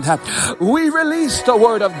heaven. We release the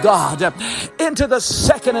word of God into the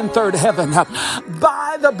second and third heaven.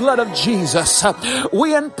 By the blood of Jesus,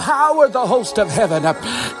 we empower the host of heaven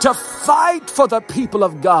to fight for the people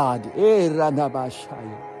of God.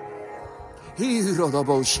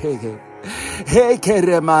 He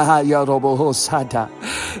kere mahaya robo hosata,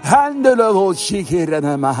 handelo ho shikere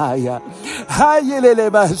na mahaya, hayele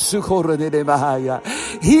basukore de mahaya,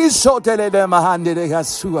 he sotele de mahande de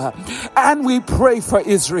gasua. And we pray for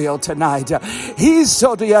Israel tonight. He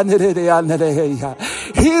sotiane de anereya,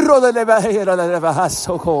 he rode de bahera de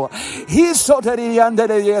bahasoko, he soteri ande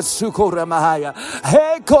de sukore mahaya,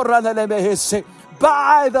 he korane de behese.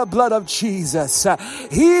 by the blood of Jesus.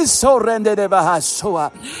 He's so rendered.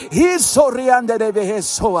 He's so rendered.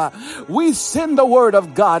 We send the word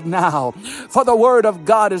of God now, for the word of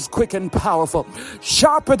God is quick and powerful,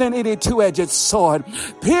 sharper than any two-edged sword,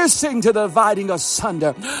 piercing to the dividing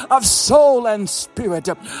asunder of soul and spirit.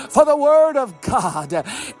 For the word of God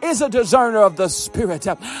is a discerner of the spirit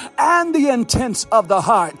and the intents of the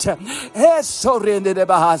heart.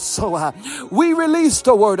 We release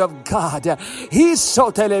the word of God.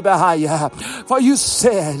 For you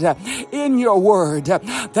said in your word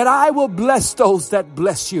that I will bless those that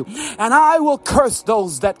bless you, and I will curse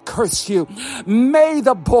those that curse you. May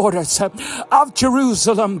the borders of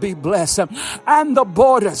Jerusalem be blessed, and the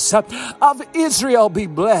borders of Israel be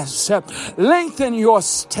blessed. Lengthen your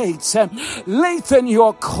states, lengthen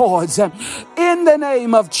your cords in the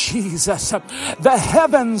name of Jesus. The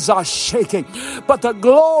heavens are shaking, but the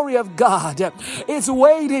glory of God is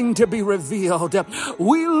waiting to be revealed.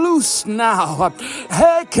 We loose now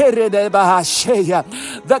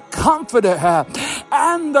the Comforter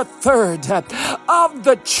and the third of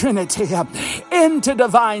the Trinity into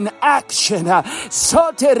divine action.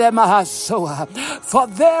 For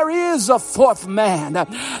there is a fourth man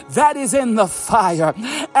that is in the fire,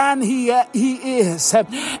 and he is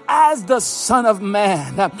as the Son of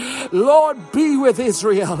Man. Lord, be with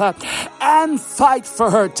Israel and fight for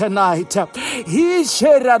her tonight.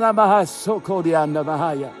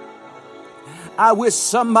 I wish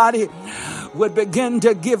somebody would begin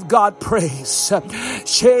to give God praise.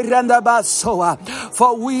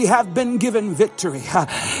 For we have been given victory.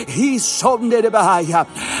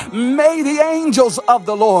 May the angels of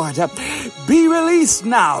the Lord be released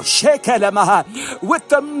now with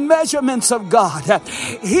the measurements of God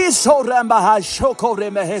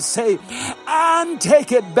and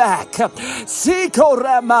take it back.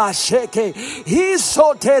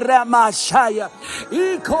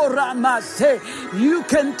 You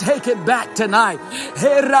can take it back tonight.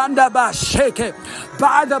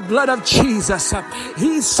 By the blood of Jesus.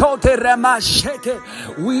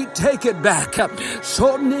 We take it back.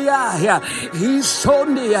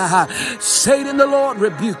 Satan, the Lord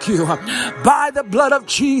rebuke you. By the blood of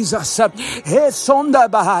Jesus.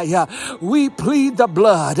 We plead the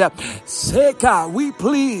blood. Seka, we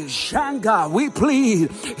plead. Shanga, we plead.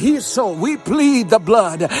 Hiso, we plead the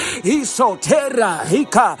blood. Hiso, terra,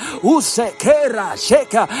 hika, use, kera,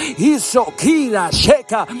 sheka, hiso, kira,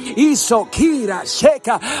 sheka, hiso, kira, sheka.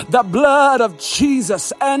 The blood of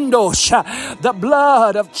Jesus, Endosha, the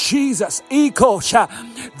blood of Jesus, Ekosha,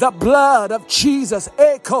 the blood of Jesus,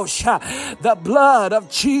 Ekosha, the blood of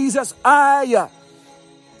Jesus, Aya.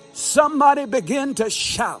 Somebody begin to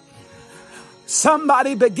shout.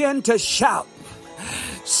 Somebody begin to shout.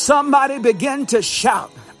 Somebody begin to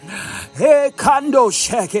shout. He kando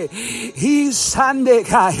sheke, he sande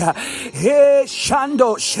kaya, he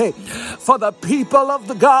shando she. For the people of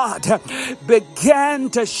the God began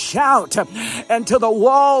to shout until the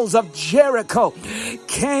walls of Jericho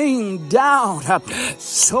came down.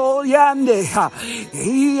 So yande,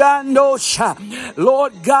 he andosha.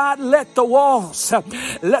 Lord God, let the walls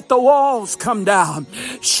come down.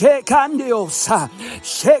 Shekandiosa,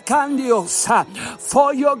 shekandiosa,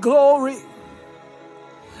 for your glory.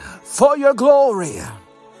 For your glory.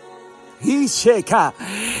 Isheka,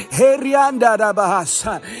 Herianda da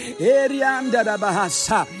Bahasa, Erianda da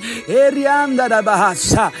Bahasa, Erianda da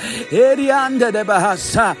Bahasa, Erianda da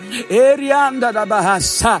Bahasa, Erianda da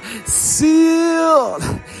Bahasa, sealed.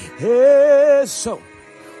 So.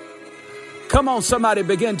 Come on, somebody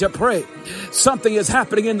begin to pray. Something is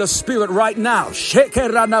happening in the spirit right now.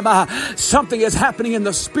 Something is happening in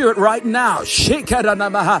the spirit right now.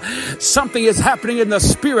 Something is happening in the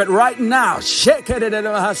spirit right now.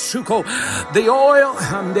 The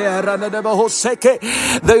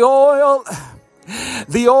oil,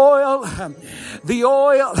 the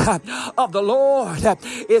oil of the Lord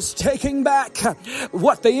is taking back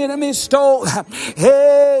what the enemy stole.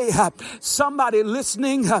 Hey, somebody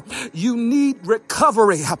listening, you need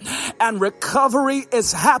recovery, and recovery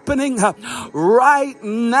is happening right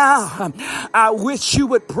now. I wish you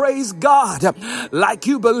would praise God like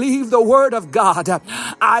you believe the word of God.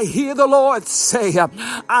 I hear the Lord say,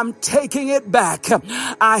 I'm taking it back.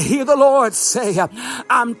 I hear the Lord say,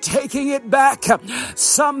 I'm taking it back.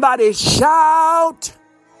 Somebody shout.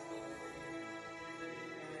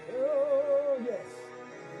 Oh, yes.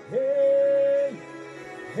 Hey,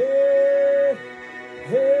 hey,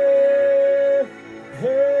 hey,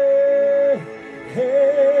 hey,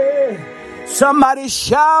 hey. Somebody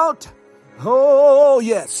shout. Oh,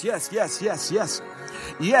 yes, yes, yes, yes, yes.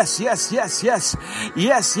 Yes, yes, yes, yes.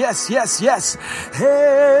 Yes, yes, yes, yes.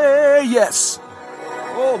 Hey, yes.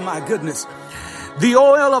 Oh my goodness. The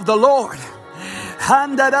oil of the Lord.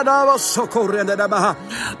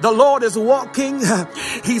 The Lord is walking.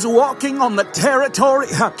 He's walking on the territory.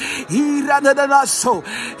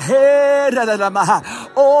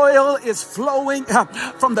 Oil is flowing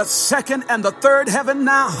from the second and the third heaven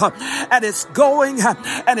now, and it's going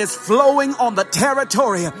and it's flowing on the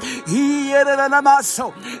territory.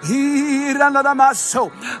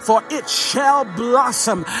 For it shall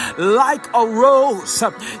blossom like a rose,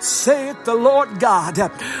 saith the Lord God.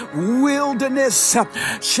 Wilderness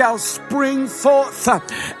shall spring forth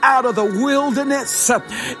out of the wilderness.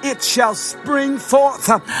 It shall spring forth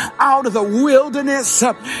out of the wilderness.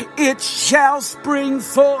 It shall spring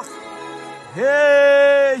forth.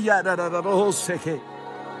 Hey,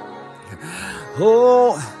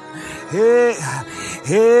 oh, hey,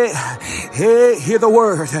 hey, hey, hear the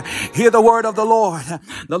word. Hear the word of the Lord.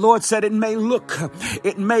 The Lord said it may look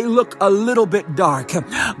a little bit dark,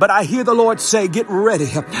 but I hear the Lord say, get ready,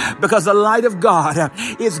 because the light of God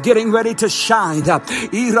is getting ready to shine. The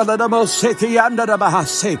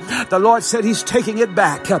Lord said he's taking it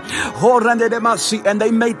back. And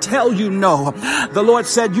they may tell you no. The Lord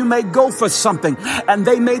said you may go for something and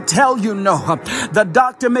they may tell you no. The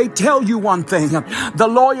doctor may tell you one thing. The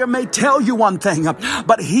lawyer may tell you one thing.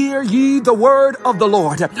 But hear ye the word of the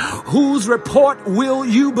Lord. Whose report will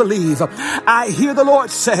you believe? I hear the Lord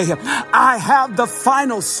say, I have the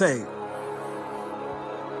final say.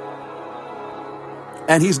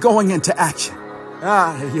 And he's going into action.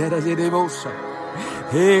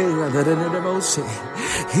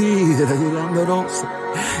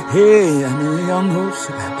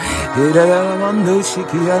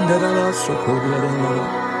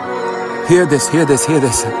 Hear this, hear this, hear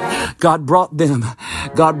this. God brought them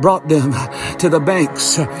to the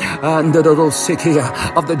banks of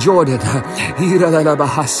the Jordan.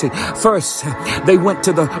 First, they went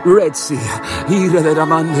to the Red Sea.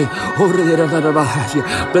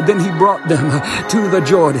 But then he brought them to the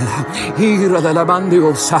Jordan. He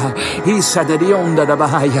said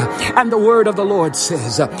and the word of the Lord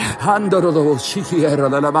says that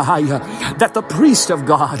the priests of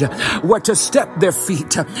God were to step their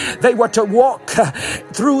feet. They were to walk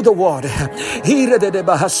through the water,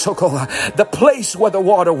 the place where the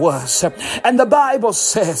water was. And the Bible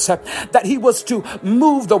says that he was to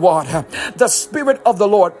move the water. The Spirit of the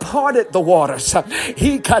Lord parted the waters. And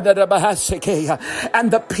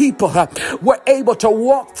the people were able to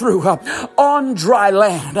walk through on dry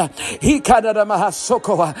land. I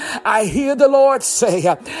hear the Lord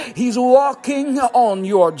say, he's walking on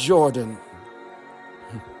your Jordan.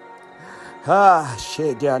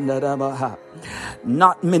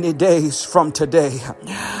 Not many days from today,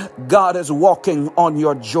 God is walking on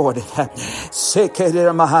your Jordan.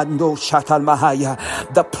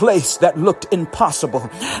 The place that looked impossible,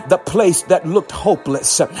 the place that looked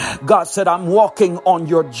hopeless. God said, I'm walking on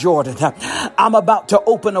your Jordan. I'm about to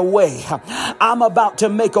open a way. I'm about to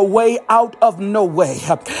make a way out of no way,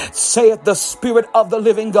 saith the Spirit of the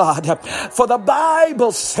living God. For the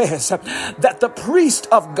Bible says that the priests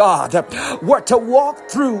of God were to walk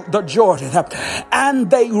through the Jordan,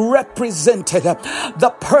 and they represented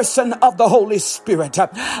the person of the Holy Spirit.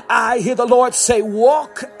 I hear the Lord say,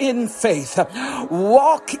 walk in faith,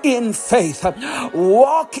 walk in faith,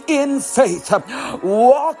 walk in faith,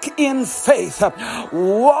 walk in faith,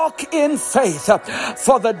 walk in faith,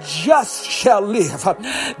 for the just shall live.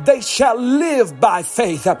 They shall live by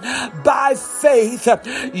faith. By faith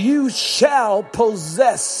you shall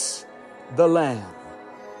possess the land.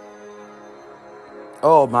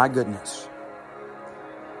 Oh my goodness.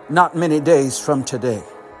 Not many days from today,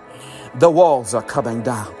 the walls are coming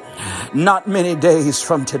down. Not many days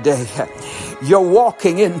from today, you're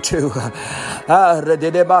walking into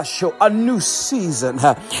a new season,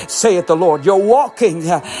 saith the Lord. You're walking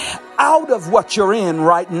out of what you're in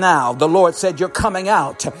right now. The Lord said you're coming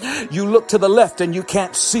out. You look to the left and you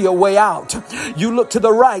can't see a way out. You look to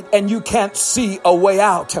the right and you can't see a way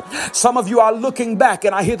out. Some of you are looking back,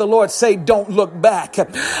 and I hear the Lord say, don't look back.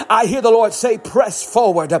 I hear the Lord say, press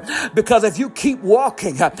forward, because if you keep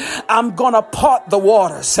walking, I'm going to part the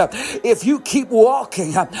waters. If you keep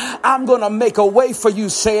walking, I'm going to make a way for you,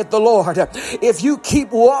 saith the Lord. If you keep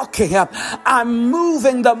walking, I'm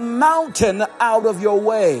moving the mountain out of your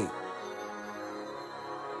way.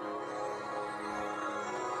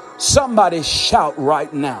 Somebody shout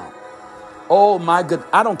right now. Oh my God.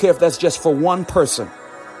 I don't care if that's just for one person.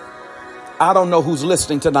 I don't know who's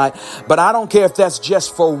listening tonight, but I don't care if that's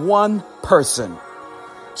just for one person.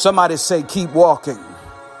 Somebody say, keep walking.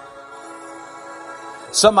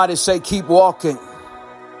 Somebody say, keep walking.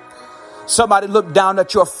 Somebody look down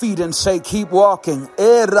at your feet and say, keep walking.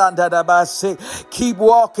 Keep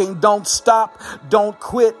walking. Don't stop. Don't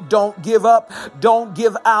quit. Don't give up. Don't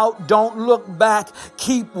give out. Don't look back.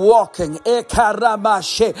 Keep walking.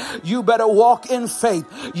 You better walk in faith.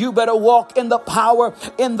 You better walk in the power,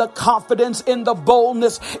 in the confidence, in the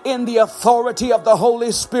boldness, in the authority of the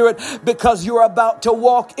Holy Spirit, because you're about to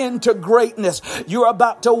walk into greatness. You're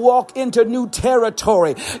about to walk into new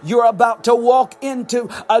territory. You're about to walk into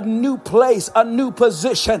a new place, a new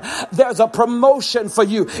position. There's a promotion for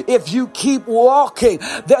you. If you keep walking,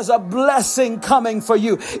 there's a blessing coming for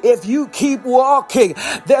you. If you keep walking,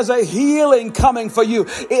 there's a healing coming for you.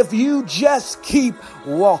 If you just keep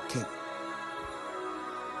walking.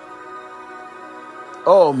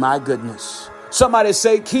 Oh my goodness. Somebody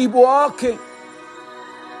say, keep walking.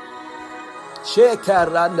 Some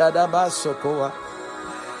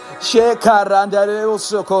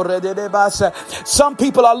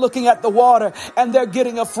people are looking at the water and they're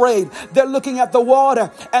getting afraid. They're looking at the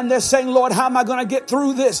water and they're saying, Lord, how am I going to get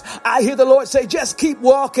through this? I hear the Lord say, just keep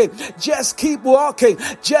walking. Just keep walking.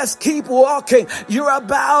 Just keep walking. You're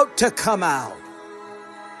about to come out.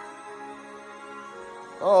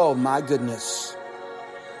 Oh my goodness.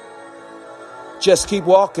 Just keep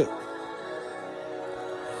walking.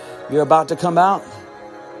 You're about to come out.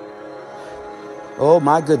 Oh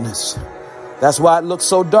my goodness. That's why it looks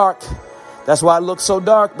so dark. That's why it looks so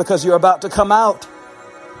dark, because you're about to come out.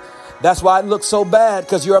 That's why it looks so bad,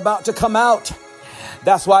 because you're about to come out.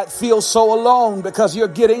 That's why it feels so alone, because you're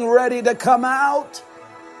getting ready to come out.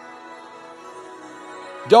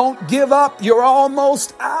 Don't give up. You're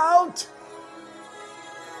almost out.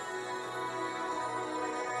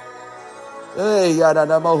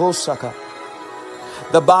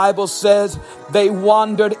 The Bible says they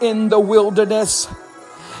wandered in the wilderness.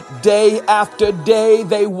 Day after day,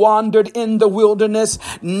 they wandered in the wilderness.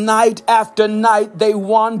 Night after night, they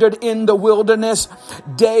wandered in the wilderness.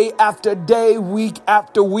 Day after day, week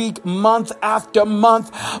after week, month after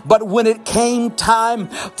month. But when it came time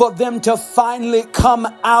for them to finally come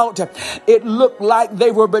out, it looked like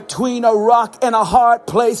they were between a rock and a hard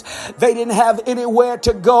place. They didn't have anywhere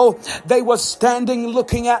to go. They were standing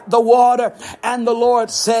looking at the water, and the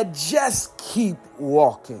Lord said, just keep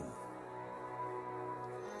walking.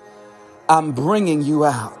 I'm bringing you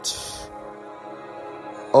out.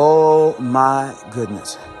 Oh my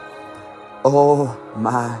goodness. Oh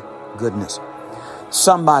my goodness.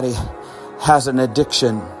 Somebody has an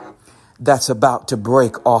addiction that's about to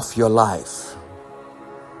break off your life.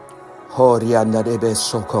 I'm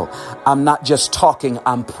not just talking,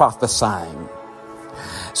 I'm prophesying.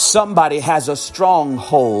 Somebody has a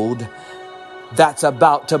stronghold that's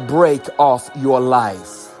about to break off your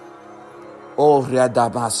life.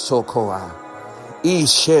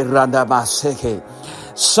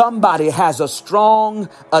 Somebody has a strong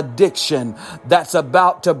addiction that's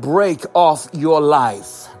about to break off your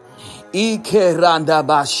life. And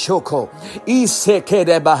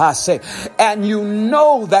you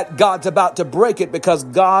know that God's about to break it, because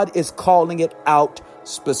God is calling it out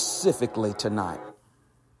specifically tonight.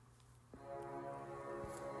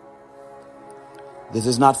 This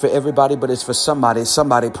is not for everybody, but it's for somebody.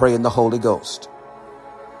 Somebody pray in the Holy Ghost.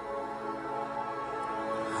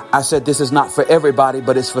 I said this is not for everybody,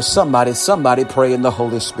 but it's for somebody. Somebody pray in the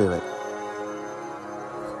Holy Spirit.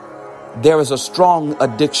 There is a strong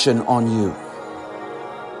addiction on you.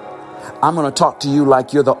 I'm going to talk to you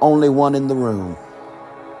like you're the only one in the room.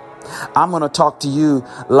 I'm going to talk to you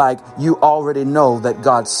like you already know that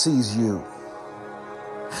God sees you.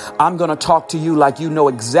 I'm going to talk to you like you know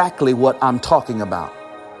exactly what I'm talking about.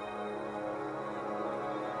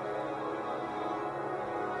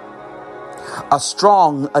 A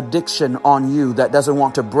strong addiction on you that doesn't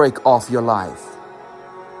want to break off your life.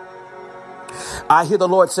 I hear the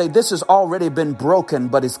Lord say, this has already been broken,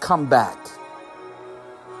 but it's come back.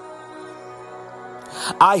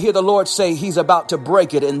 I hear the Lord say he's about to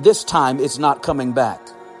break it, and this time it's not coming back.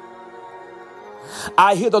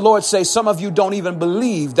 I hear the Lord say some of you don't even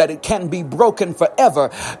believe that it can be broken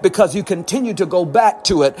forever because you continue to go back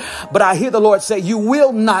to it. But I hear the Lord say you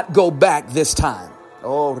will not go back this time.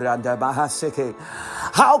 Oh,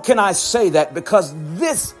 how can I say that? Because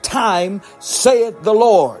this time, saith the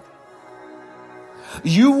Lord,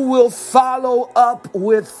 you will follow up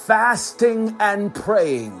with fasting and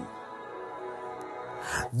praying.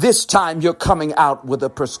 This time you're coming out with a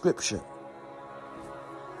prescription.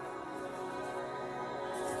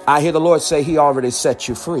 I hear the Lord say he already set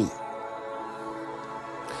you free.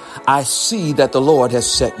 I see that the Lord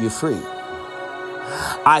has set you free.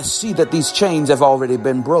 I see that these chains have already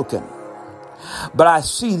been broken. But I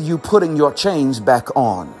see you putting your chains back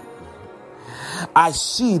on. I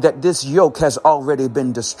see that this yoke has already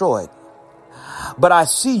been destroyed, but I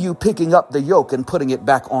see you picking up the yoke and putting it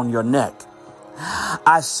back on your neck.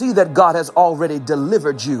 I see that God has already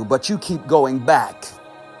delivered you, but you keep going back.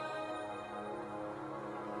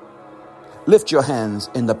 Lift your hands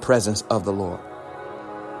in the presence of the Lord.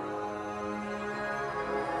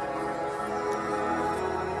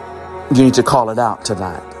 You need to call it out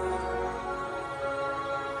tonight.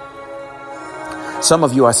 Some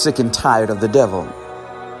of you are sick and tired of the devil.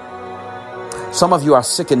 Some of you are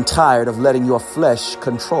sick and tired of letting your flesh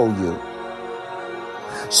control you.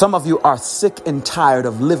 Some of you are sick and tired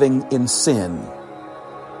of living in sin.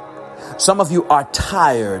 Some of you are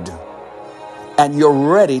tired and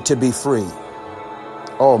you're ready to be free.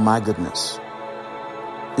 Oh my goodness.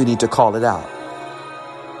 You need to call it out.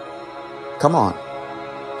 Come on.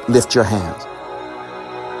 Lift your hands.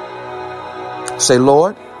 Say,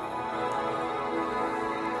 Lord,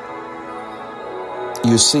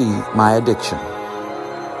 you see my addiction.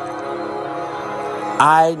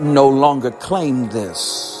 I no longer claim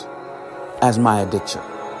this as my addiction.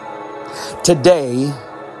 Today,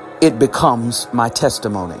 it becomes my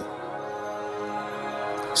testimony.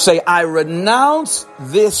 Say, I renounce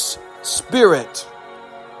this spirit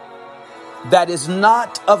that is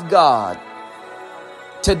not of God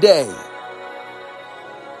today.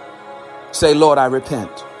 Say, Lord, I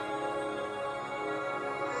repent.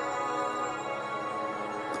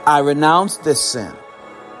 I renounce this sin.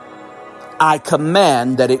 I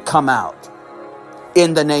command that it come out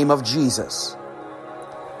in the name of Jesus.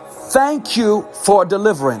 Thank you for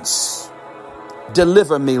deliverance.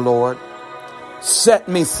 Deliver me, Lord. Set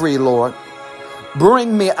me free, Lord.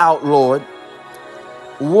 Bring me out, Lord.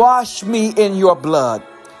 Wash me in your blood.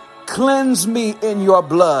 Cleanse me in your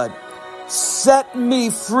blood. Set me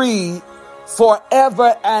free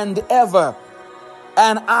forever and ever.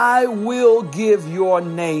 And I will give your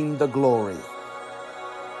name the glory.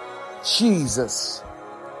 Jesus,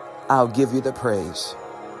 I'll give you the praise.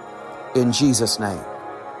 In Jesus' name,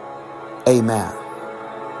 amen.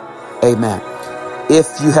 Amen.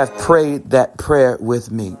 If you have prayed that prayer with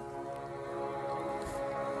me,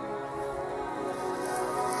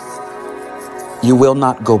 you will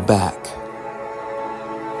not go back.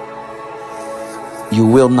 You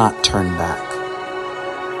will not turn back.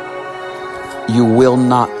 You will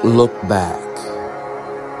not look back.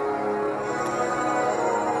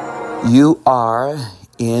 You are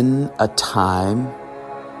in a time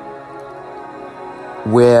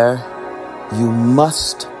where you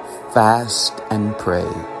must fast and pray.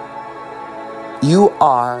 You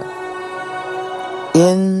are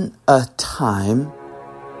in a time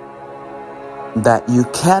that you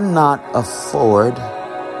cannot afford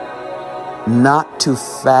not to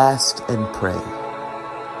fast and pray.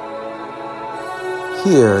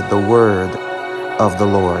 Hear the word of the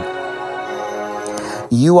Lord.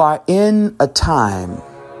 You are in a time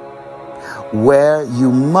where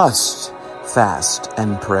you must fast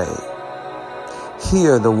and pray.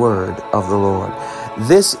 Hear the word of the Lord.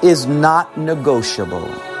 This is not negotiable.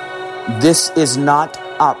 This is not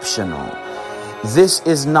optional. This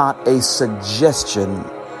is not a suggestion.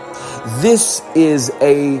 This is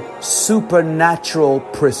a supernatural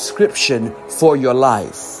prescription for your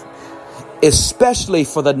life, especially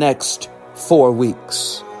for the next 4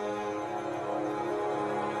 weeks.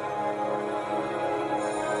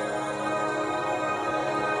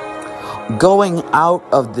 Going out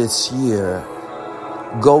of this year,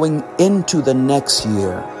 going into the next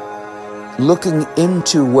year, looking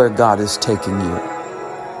into where God is taking you,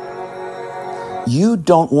 you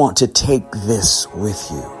don't want to take this with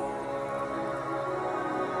you.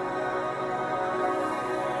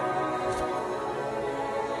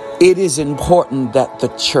 It is important that the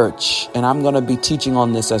church, and I'm going to be teaching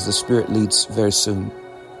on this as the Spirit leads very soon.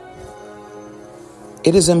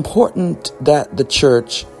 It is important that the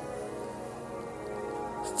church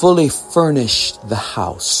fully furnish the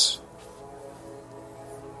house.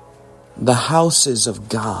 The houses of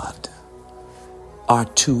God are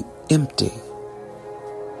too empty.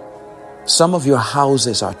 Some of your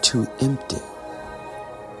houses are too empty.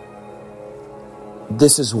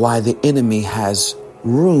 This is why the enemy has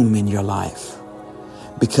room in your life,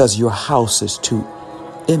 because your house is too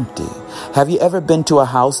empty. Have you ever been to a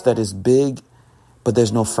house that is big, but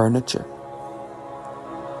there's no furniture?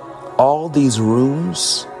 All these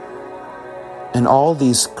rooms and all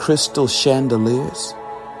these crystal chandeliers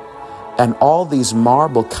and all these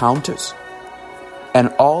marble counters and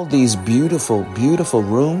all these beautiful, beautiful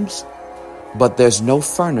rooms, but there's no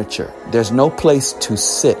furniture. There's no place to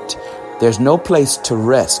sit. There's no place to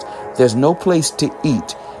rest. There's no place to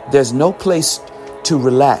eat. There's no place to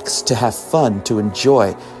relax, to have fun, to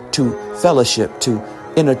enjoy, to fellowship, to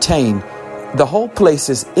entertain. The whole place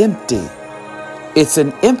is empty. It's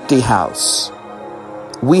an empty house.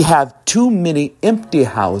 We have too many empty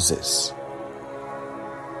houses.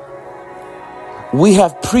 We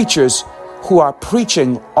have preachers who are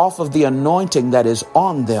preaching off of the anointing that is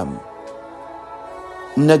on them,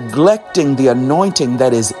 neglecting the anointing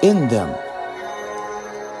that is in them.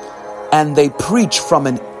 And they preach from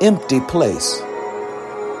an empty place.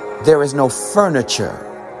 There is no furniture.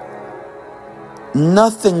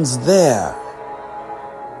 Nothing's there.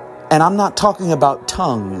 And I'm not talking about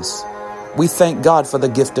tongues. We thank God for the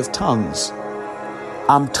gift of tongues.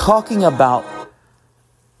 I'm talking about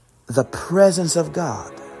the presence of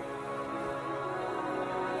God.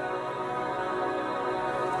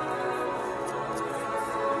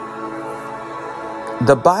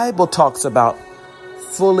 The Bible talks about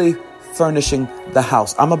fully furnishing the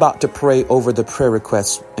house. I'm about to pray over the prayer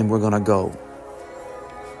requests and we're going to go.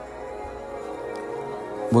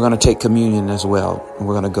 We're going to take communion as well and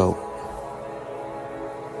we're going to go.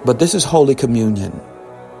 But this is Holy Communion.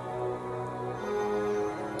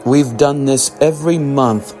 We've done this every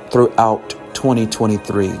month throughout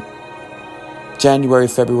 2023. January,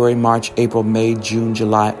 February, March, April, May, June,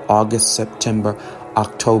 July, August, September,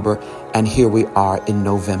 October, and here we are in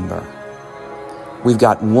November. We've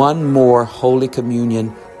got one more Holy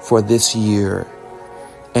Communion for this year,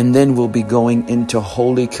 and then we'll be going into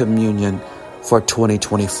Holy Communion for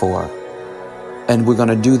 2024. And we're going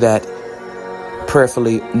to do that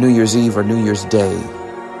prayerfully New Year's Eve or New Year's Day.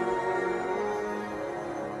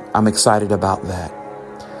 I'm excited about that.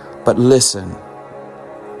 But listen,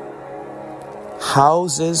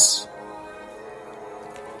 houses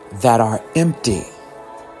that are empty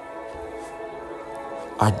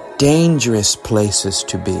are dangerous places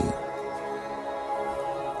to be.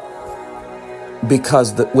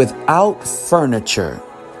 Because without furniture,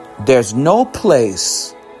 there's no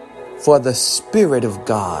place for the Spirit of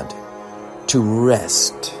God to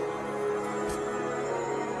rest.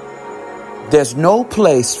 There's no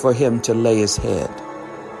place for him to lay his head.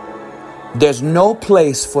 There's no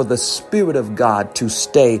place for the Spirit of God to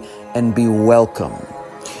stay and be welcome.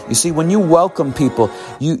 You see, when you welcome people,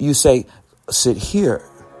 you say, sit here,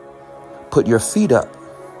 put your feet up,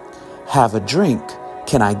 have a drink.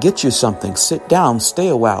 Can I get you something? Sit down, stay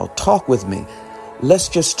a while, talk with me. Let's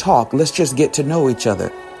just talk. Let's just get to know each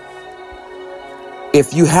other.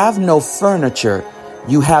 If you have no furniture,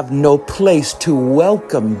 you have no place to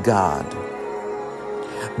welcome God.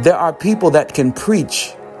 There are people that can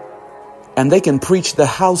preach, and they can preach the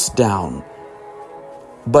house down,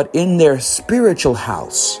 but in their spiritual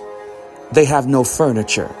house, they have no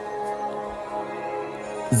furniture.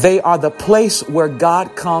 They are the place where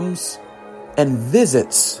God comes and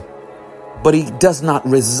visits, but he does not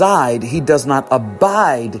reside. He does not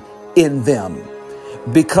abide in them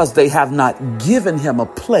because they have not given him a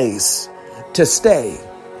place to stay.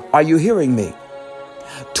 Are you hearing me?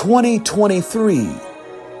 2023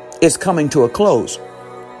 is coming to a close.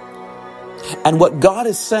 And what God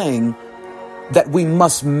is saying that we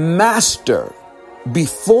must master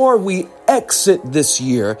before we exit this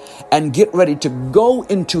year and get ready to go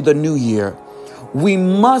into the new year, we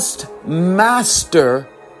must master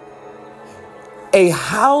a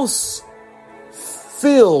house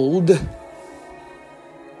filled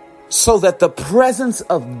so that the presence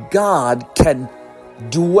of God can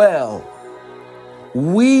dwell.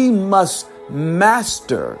 We must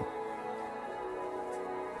master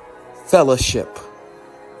fellowship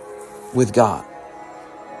with God.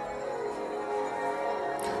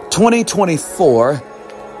 2024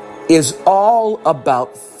 is all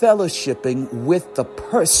about fellowshipping with the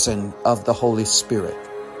person of the Holy Spirit.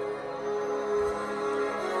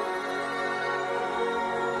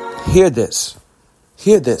 Hear this.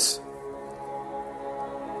 Hear this.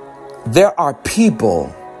 There are people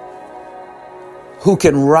who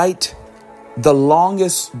can write the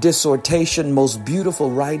longest dissertation, most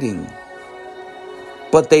beautiful writing,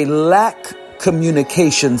 but they lack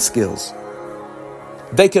communication skills.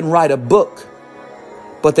 They can write a book,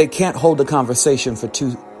 but they can't hold a conversation for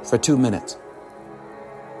two minutes.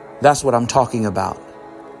 That's what I'm talking about.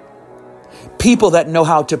 People that know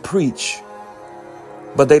how to preach,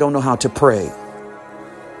 but they don't know how to pray.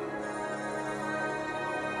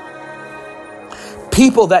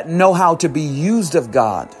 People that know how to be used of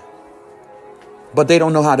God, but they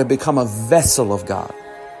don't know how to become a vessel of God.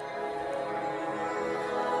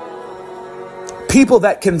 People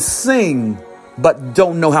that can sing, but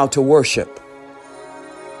don't know how to worship.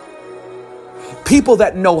 People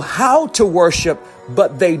that know how to worship,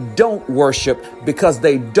 but they don't worship because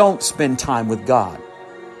they don't spend time with God.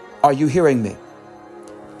 Are you hearing me?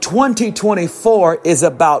 2024 is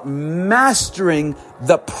about mastering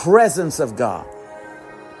the presence of God.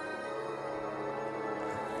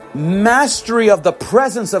 Mastery of the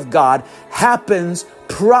presence of God happens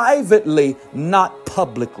privately, not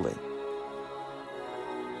publicly.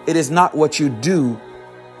 It is not what you do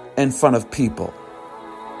in front of people.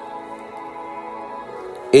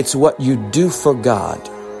 It's what you do for God.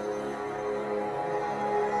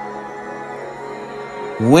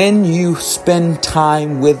 When you spend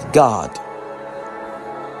time with God,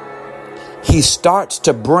 He starts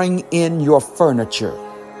to bring in your furniture.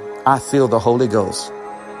 I feel the Holy Ghost.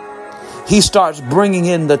 He starts bringing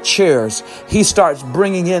in the chairs. He starts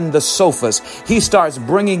bringing in the sofas. He starts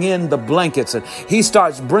bringing in the blankets, and He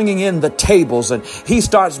starts bringing in the tables, and He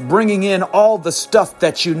starts bringing in all the stuff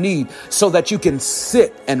that you need so that you can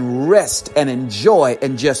sit and rest and enjoy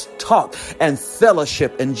and just talk and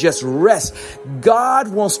fellowship and just rest. God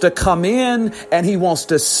wants to come in, and He wants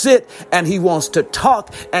to sit, and He wants to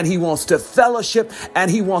talk, and He wants to fellowship,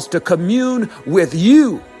 and He wants to commune with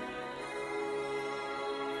you.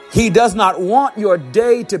 He does not want your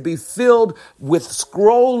day to be filled with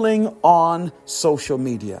scrolling on social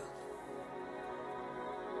media.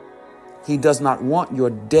 He does not want your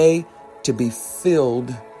day to be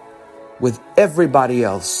filled with everybody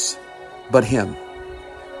else but Him.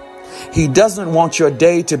 He doesn't want your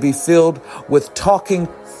day to be filled with talking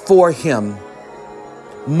for Him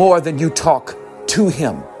more than you talk to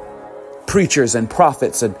Him. Preachers and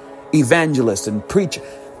prophets and evangelists and preachers.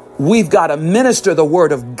 We've got to minister the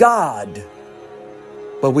word of God,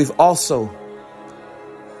 but we've also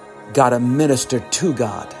got to minister to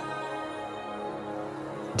God.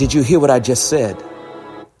 Did you hear what I just said?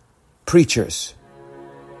 Preachers,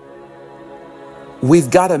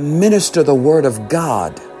 we've got to minister the word of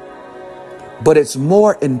God, but it's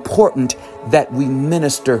more important that we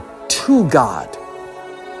minister to God.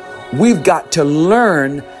 We've got to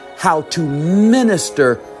learn how to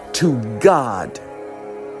minister to God.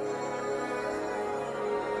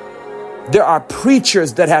 There are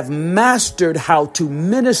preachers that have mastered how to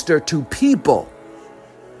minister to people,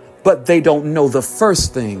 but they don't know the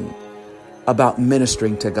first thing about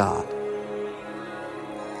ministering to God.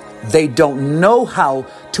 They don't know how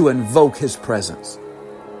to invoke His presence.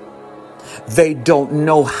 They don't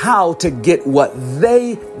know how to get what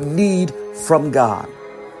they need from God.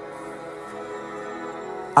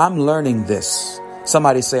 I'm learning this.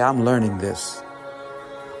 Somebody say, I'm learning this.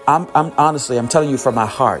 I'm honestly, I'm telling you from my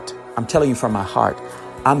heart. I'm telling you from my heart,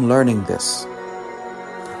 I'm learning this.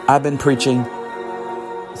 I've been preaching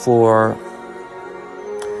for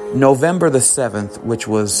November the 7th, which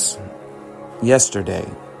was yesterday.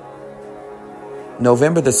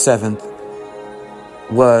 November the 7th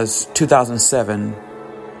was 2007,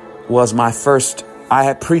 was my first. I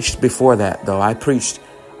had preached before that, though. I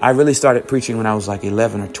really started preaching when I was like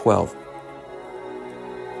 11 or 12.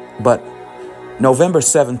 But November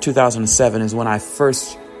 7th, 2007 is when I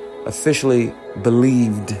first officially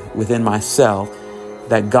believed within myself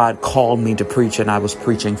that God called me to preach, and I was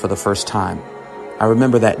preaching for the first time. I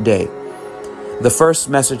remember that day. The first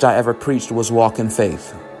message I ever preached was Walk in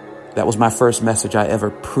Faith. That was my first message I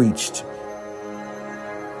ever preached.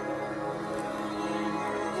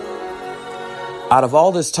 Out of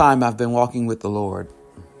all this time I've been walking with the Lord,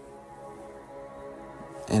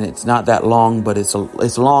 and it's not that long, but it's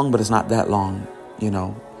long, but it's not that long, you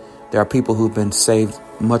know. There are people who've been saved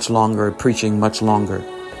much longer, preaching much longer.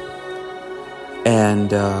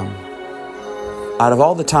 And out of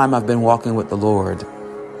all the time I've been walking with the Lord,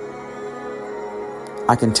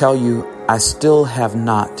 I can tell you I still have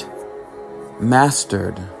not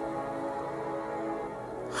mastered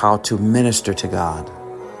how to minister to God.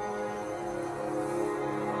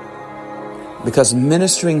 Because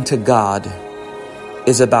ministering to God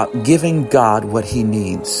is about giving God what He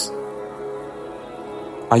needs.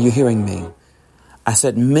 Are you hearing me? I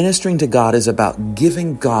said ministering to God is about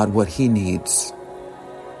giving God what He needs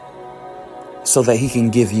so that He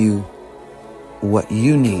can give you what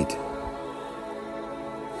you need.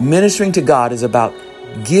 Ministering to God is about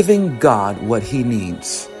giving God what He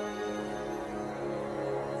needs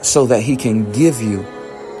so that He can give you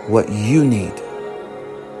what you need.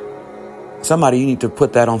 Somebody, you need to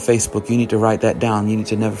put that on Facebook. You need to write that down. You need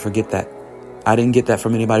to never forget that. I didn't get that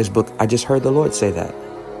from anybody's book. I just heard the Lord say that.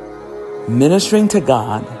 Ministering to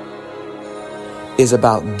God is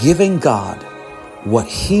about giving God what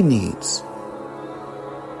He needs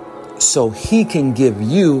so He can give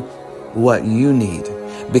you what you need.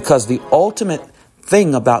 Because the ultimate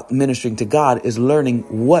thing about ministering to God is learning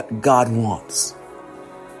what God wants.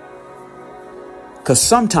 Because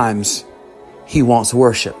sometimes he wants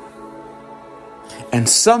worship. And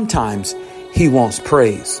sometimes he wants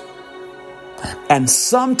praise. And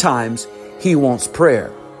sometimes he wants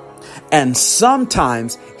prayer. And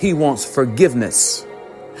sometimes he wants forgiveness.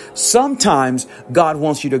 Sometimes God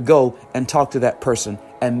wants you to go and talk to that person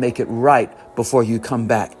and make it right before you come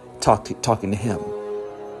back talking to him.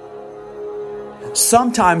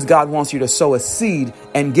 Sometimes God wants you to sow a seed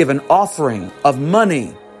and give an offering of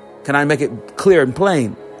money. Can I make it clear and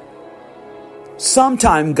plain?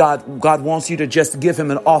 Sometimes God wants you to just give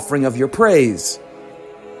him an offering of your praise.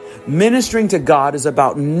 Ministering to God is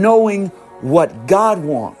about knowing what God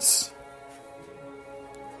wants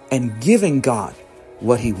and giving God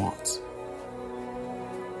what he wants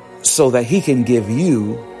so that he can give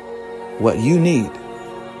you what you need.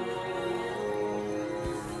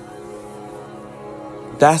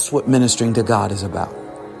 That's what ministering to God is about.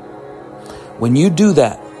 When you do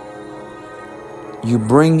that, you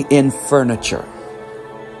bring in furniture.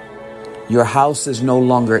 Your house is no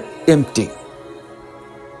longer empty.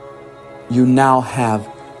 You now have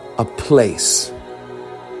a place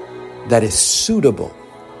that is suitable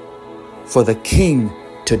for the king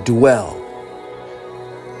to dwell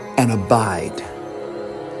and abide.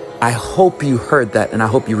 I hope you heard that and I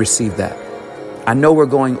hope you received that. I know we're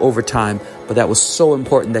going over time, but that was so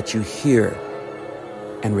important that you hear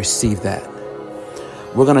and receive that.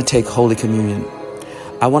 We're going to take Holy Communion.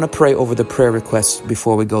 I want to pray over the prayer requests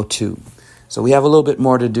before we go to. So we have a little bit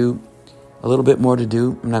more to do. I'm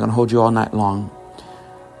not going to hold you all night long.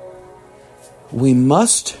 We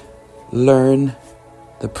must learn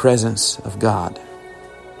the presence of God.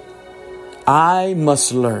 I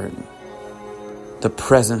must learn the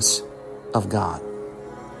presence of God.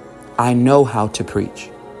 I know how to preach.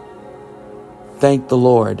 Thank the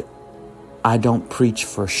Lord, I don't preach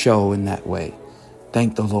for show in that way.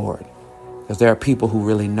 Thank the Lord. Because there are people who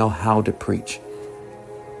really know how to preach.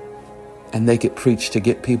 And they could preach to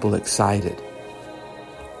get people excited.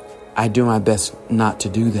 I do my best not to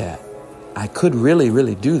do that. I could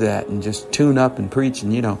really do that and just tune up and preach.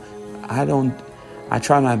 And, I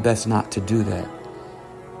try my best not to do that.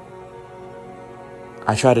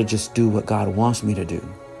 I try to just do what God wants me to do.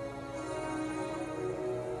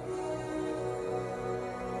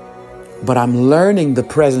 But I'm learning the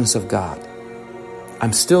presence of God.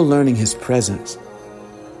 I'm still learning his presence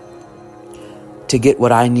to get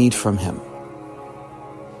what I need from him.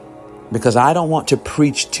 Because I don't want to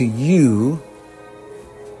preach to you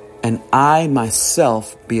and I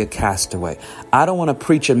myself be a castaway. I don't want to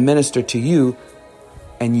preach and minister to you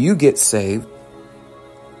and you get saved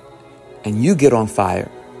and you get on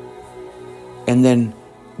fire and then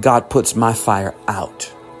God puts my fire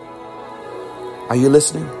out. Are you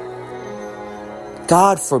listening?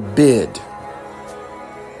 God forbid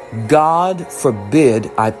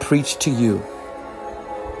I preach to you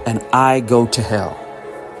and I go to hell.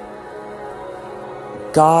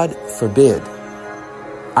 God forbid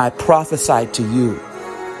I prophesy to you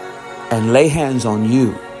and lay hands on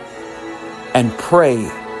you and pray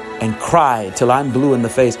and cry till I'm blue in the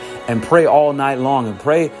face and pray all night long and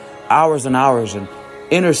pray hours and hours and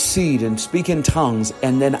intercede and speak in tongues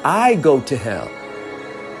and then I go to hell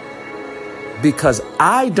because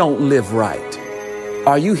I don't live right.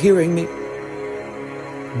 Are you hearing me?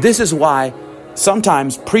 This is why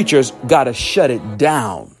sometimes preachers gotta shut it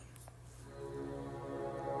down.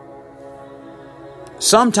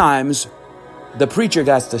 Sometimes the preacher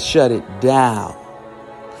got to shut it down.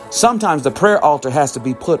 Sometimes the prayer altar has to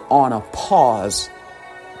be put on a pause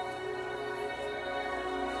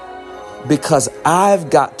because I've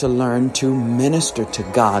got to learn to minister to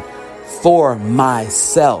God for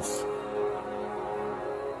myself.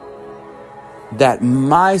 That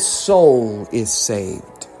my soul is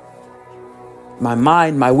saved. My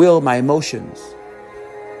mind, my will, my emotions.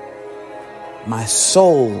 My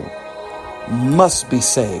soul must be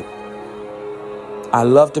saved. I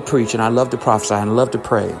love to preach and I love to prophesy and I love to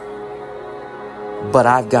pray. But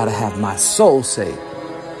I've got to have my soul saved.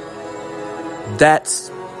 That's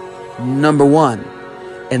number one.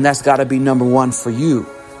 And that's got to be number one for you.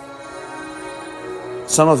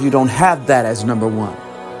 Some of you don't have that as number one.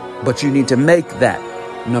 But you need to make that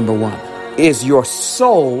number one. Is your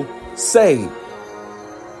soul saved?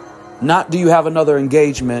 Not do you have another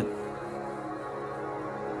engagement,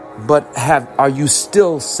 but are you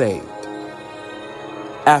still saved?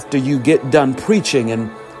 After you get done preaching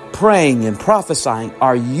and praying and prophesying,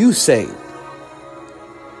 are you saved?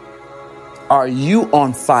 Are you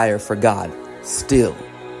on fire for God still?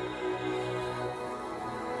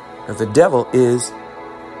 If the devil is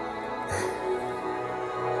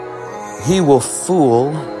He will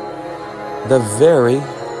fool the very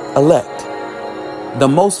elect. The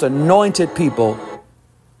most anointed people,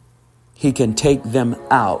 he can take them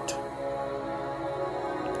out.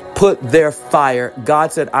 Put their fire.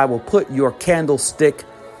 God said, I will put your candlestick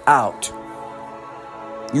out.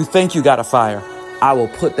 You think you got a fire. I will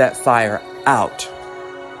put that fire out.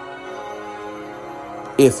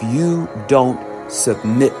 If you don't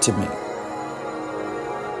submit to me.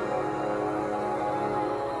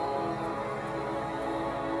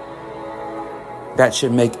 That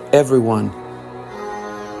should make everyone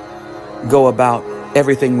go about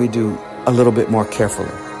everything we do a little bit more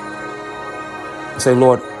carefully. Say,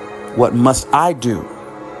 Lord, what must I do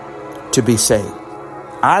to be saved?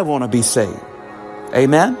 I want to be saved.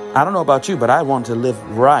 Amen. I don't know about you, but I want to live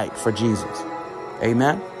right for Jesus.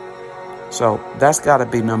 Amen. So that's got to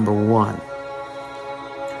be number one.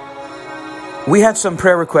 We had some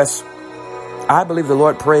prayer requests. I believe the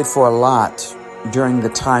Lord prayed for a lot during the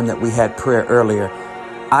time that we had prayer earlier.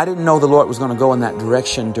 I didn't know the Lord was going to go in that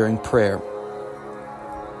direction during prayer.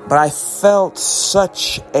 But I felt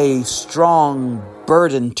such a strong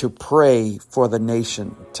burden to pray for the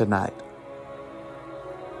nation tonight.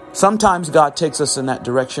 Sometimes God takes us in that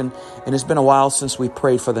direction, and it's been a while since we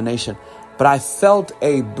prayed for the nation. But I felt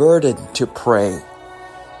a burden to pray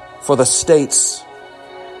for the states.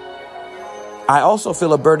 I also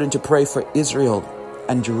feel a burden to pray for Israel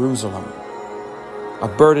and Jerusalem. A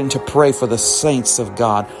burden to pray for the saints of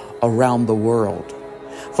God around the world.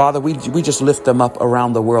 Father, we just lift them up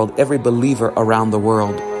around the world. Every believer around the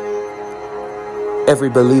world. Every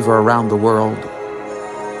believer around the world.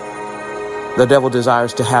 The devil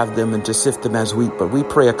desires to have them and to sift them as wheat, but we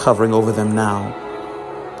pray a covering over them now.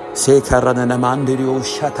 For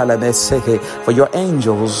your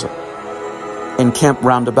angels encamp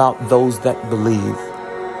round about those that believe.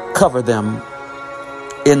 Cover them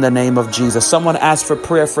in the name of Jesus. Someone asked for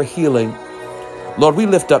prayer for healing. Lord, we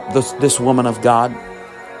lift up this woman of God.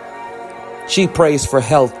 She prays for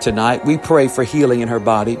health tonight. We pray for healing in her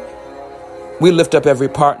body. We lift up every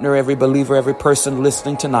partner, every believer, every person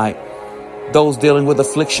listening tonight. Those dealing with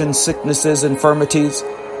affliction, sicknesses, infirmities,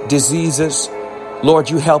 diseases. Lord,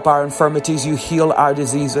 you help our infirmities. You heal our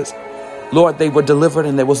diseases. Lord, they were delivered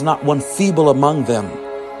and there was not one feeble among them.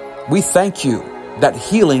 We thank you that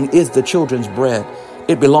healing is the children's bread.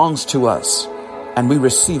 It belongs to us and we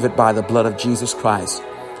receive it by the blood of Jesus Christ.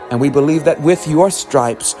 And we believe that with your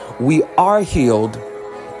stripes, we are healed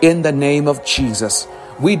in the name of Jesus.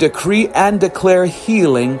 We decree and declare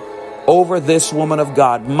healing over this woman of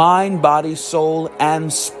God, mind, body, soul,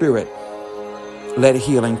 and spirit. Let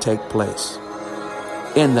healing take place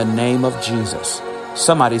in the name of Jesus.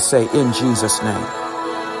 Somebody say, in Jesus' name.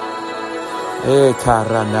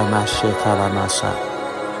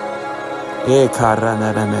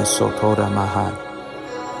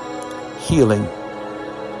 Healing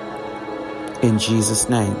in Jesus'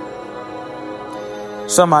 name.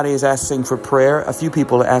 Somebody is asking for prayer. A few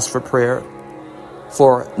people ask for prayer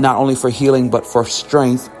for not only for healing, but for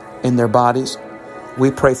strength in their bodies.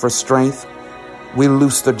 We pray for strength. We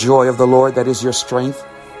loose the joy of the Lord that is your strength.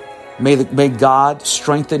 May God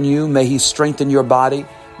strengthen you. May he strengthen your body.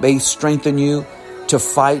 May he strengthen you to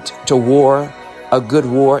fight, to war, a good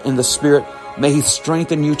war in the spirit. May he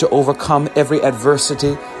strengthen you to overcome every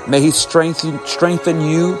adversity. May he strengthen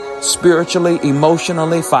you spiritually,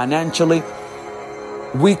 emotionally, financially.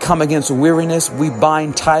 We come against weariness. We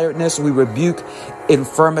bind tiredness. We rebuke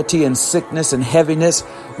infirmity and sickness and heaviness.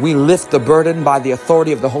 We lift the burden by the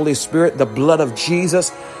authority of the Holy Spirit, the blood of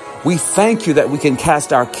Jesus. We thank you that we can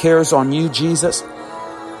cast our cares on you, Jesus.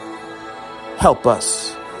 Help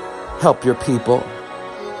us. Help your people.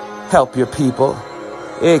 Help your people.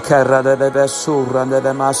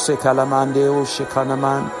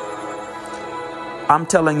 I'm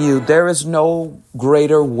telling you, there is no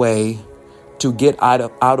greater way to get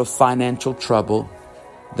out of financial trouble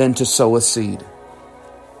than to sow a seed.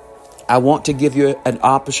 I want to give you an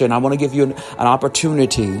option. I want to give you an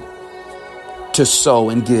opportunity to sow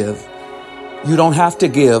and give. You don't have to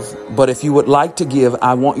give, but if you would like to give,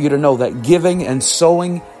 I want you to know that giving and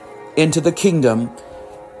sowing into the kingdom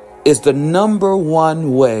is the number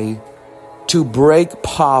one way to break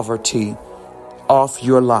poverty off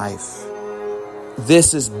your life.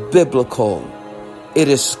 This is biblical. It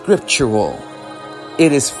is scriptural.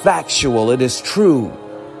 It is factual. It is true.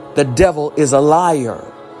 The devil is a liar.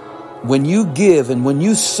 When you give and when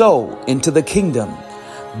you sow into the kingdom,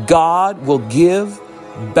 God will give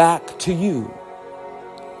back to you.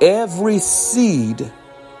 Every seed,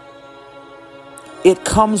 it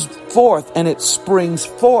comes forth and it springs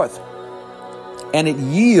forth and it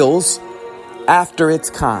yields after its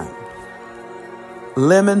kind.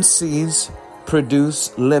 Lemon seeds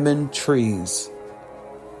produce lemon trees.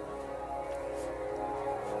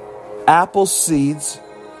 Apple seeds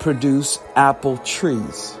produce apple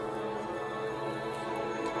trees.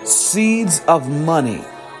 Seeds of money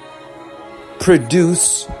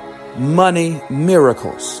produce money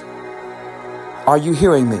miracles. Are you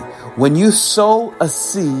hearing me? When you sow a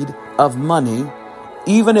seed of money,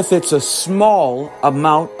 even if it's a small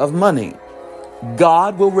amount of money,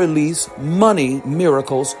 God will release money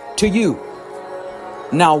miracles to you.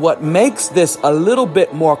 Now, what makes this a little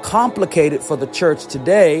bit more complicated for the church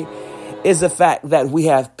today is the fact that we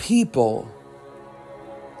have people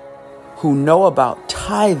who know about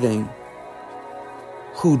tithing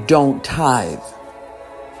who don't tithe.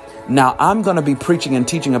 Now, I'm going to be preaching and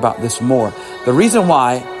teaching about this more. The reason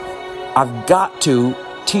why I've got to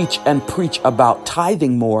teach and preach about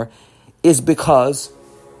tithing more is because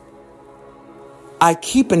I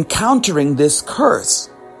keep encountering this curse.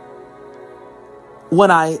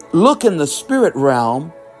 When I look in the spirit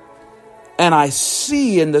realm and I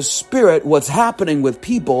see in the spirit what's happening with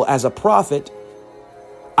people as a prophet,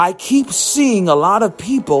 I keep seeing a lot of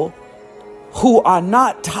people who are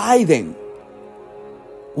not tithing.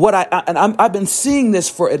 I've been seeing this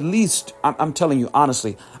for at least, I'm telling you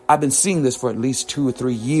honestly, I've been seeing this for at least 2 or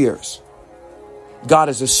 3 years. God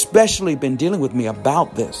has especially been dealing with me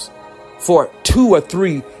about this for 2 or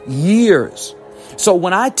 3 years. So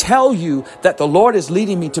when I tell you that the Lord is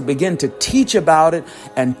leading me to begin to teach about it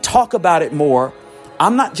and talk about it more,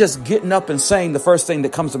 I'm not just getting up and saying the first thing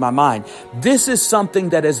that comes to my mind. This is something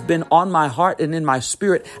that has been on my heart and in my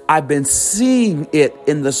spirit. I've been seeing it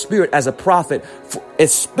in the spirit as a prophet,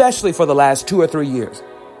 especially for the last 2 or 3 years.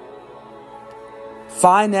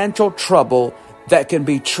 Financial trouble that can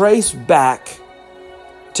be traced back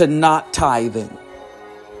to not tithing.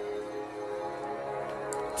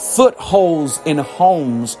 Footholds in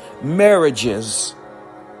homes, marriages,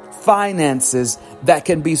 finances that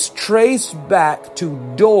can be traced back to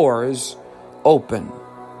doors open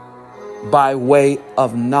by way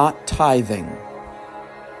of not tithing.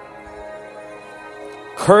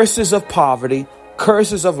 Curses of poverty,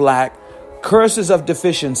 curses of lack, curses of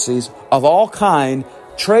deficiencies of all kind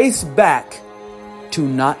trace back to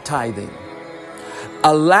not tithing.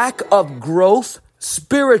 A lack of growth,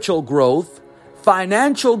 spiritual growth,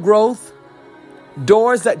 financial growth,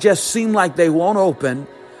 doors that just seem like they won't open,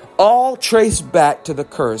 all trace back to the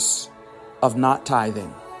curse of not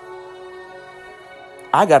tithing.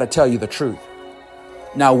 I got to tell you the truth.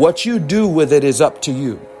 Now, what you do with it is up to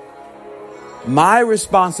you. My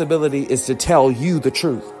responsibility is to tell you the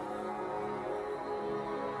truth.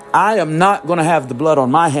 I am not going to have the blood on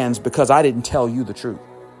my hands because I didn't tell you the truth.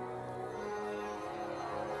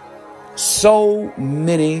 So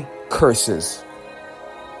many curses.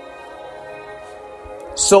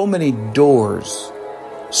 So many doors,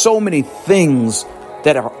 so many things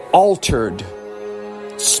that are altered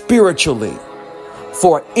spiritually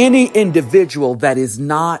for any individual that is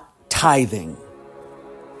not tithing.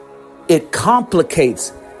 It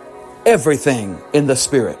complicates everything in the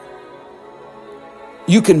spirit.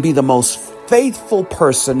 You can be the most faithful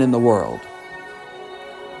person in the world,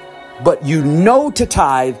 but you know to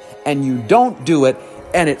tithe and you don't do it,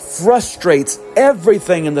 and it frustrates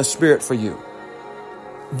everything in the spirit for you.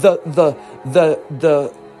 The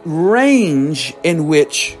range in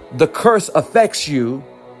which the curse affects you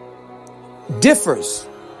differs.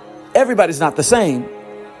 Everybody's not the same.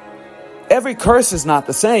 Every curse is not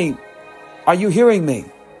the same. Are you hearing me?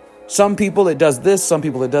 Some people it does this, some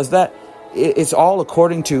people it does that. It's all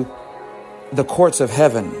according to the courts of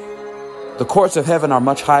heaven. The courts of heaven are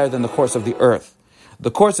much higher than the courts of the earth.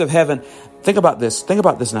 The courts of heaven, think about this. Think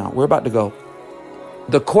about this now. We're about to go.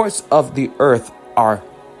 The courts of the earth are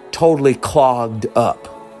totally clogged up.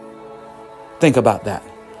 Think about that.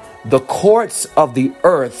 The courts of the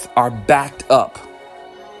earth are backed up.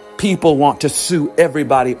 People want to sue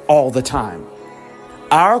everybody all the time.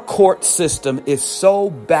 Our court system is so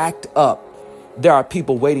backed up. There are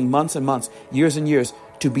people waiting months and months, years and years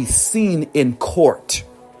to be seen in court.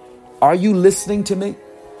 Are you listening to me?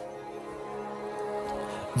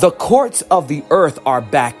 The courts of the earth are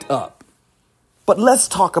backed up. But let's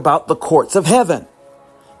talk about the courts of heaven.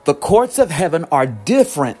 The courts of heaven are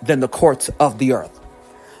different than the courts of the earth.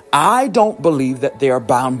 I don't believe that they are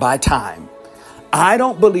bound by time. I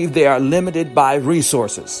don't believe they are limited by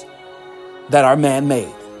resources that are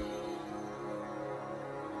man-made.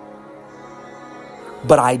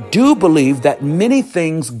 But I do believe that many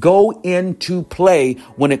things go into play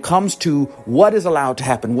when it comes to what is allowed to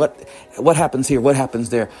happen, what happens here, what happens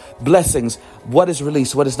there, blessings, what is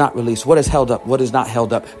released, what is not released, what is held up, what is not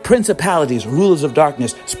held up, principalities, rulers of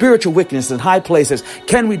darkness, spiritual wickedness in high places.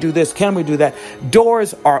 Can we do this? Can we do that?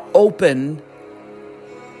 Doors are open.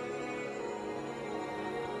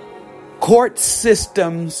 Court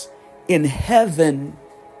systems in heaven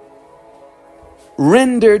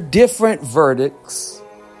render different verdicts,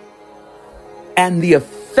 and the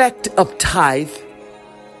effect of tithe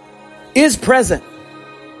is present.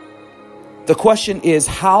 The question is,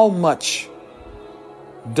 how much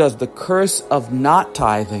does the curse of not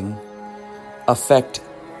tithing affect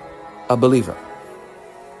a believer?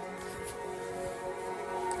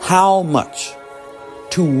 How much?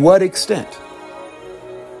 To what extent?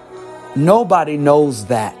 Nobody knows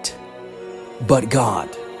that but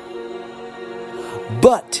God.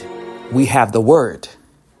 But we have the Word,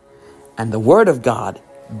 and the Word of God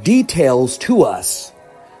details to us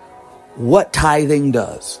what tithing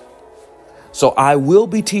does. So I will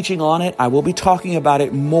be teaching on it. I will be talking about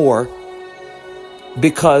it more,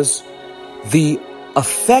 because the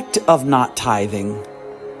effect of not tithing,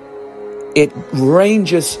 it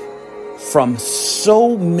ranges from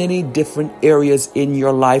so many different areas in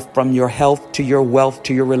your life, from your health to your wealth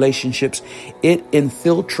to your relationships. It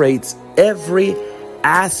infiltrates every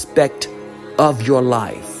aspect of your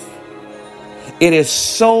life. It is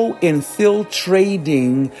so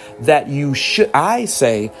infiltrating that you should, I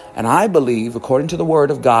say, and I believe, according to the Word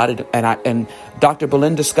of God, and Dr.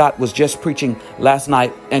 Belinda Scott was just preaching last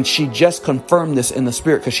night, and she just confirmed this in the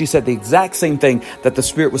Spirit, because she said the exact same thing that the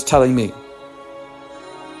Spirit was telling me.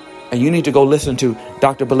 And you need to go listen to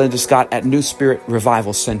Dr. Belinda Scott at New Spirit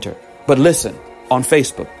Revival Center. But listen, on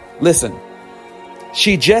Facebook, listen.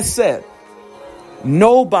 She just said,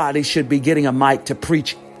 nobody should be getting a mic to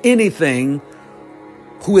preach anything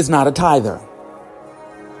who is not a tither.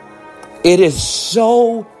 It is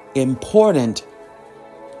so important,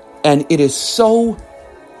 and it is so,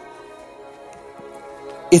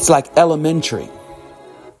 it's like elementary.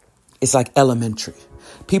 It's like elementary.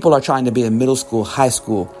 People are trying to be in middle school, high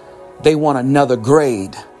school. They want another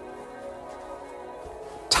grade.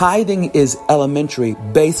 Tithing is elementary,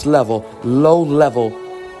 base level, low level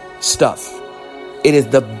stuff. It is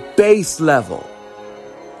the base level.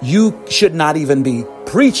 You should not even be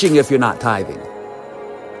preaching if you're not tithing.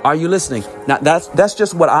 Are you listening? Now that's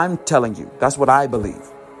just what I'm telling you. That's what I believe.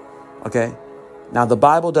 Okay. Now the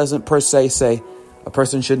Bible doesn't per se say a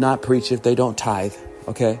person should not preach if they don't tithe.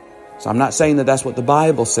 Okay. So I'm not saying that that's what the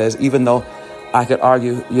Bible says, even though I could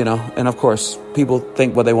argue, and of course people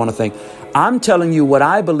think what they want to think. I'm telling you what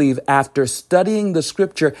I believe after studying the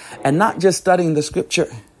scripture, and not just studying the scripture,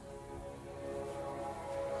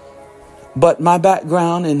 but my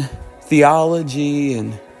background in theology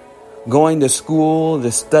and going to school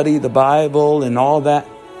to study the Bible and all that.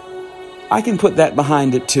 I can put that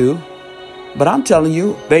behind it too. But I'm telling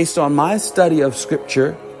you, based on my study of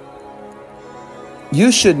scripture,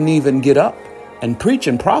 you shouldn't even get up and preach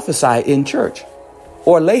and prophesy in church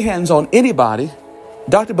or lay hands on anybody.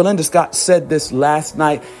 Dr. Belinda Scott said this last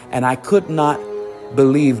night, and I could not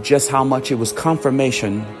believe just how much it was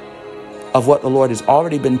confirmation of what the Lord has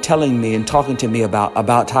already been telling me and talking to me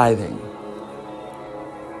about tithing.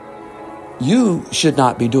 You should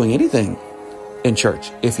not be doing anything in church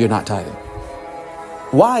if you're not tithing.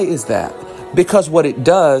 Why is that? Because what it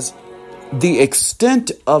does, the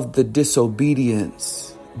extent of the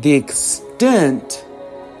disobedience, the extent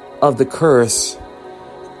of the curse,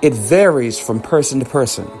 it varies from person to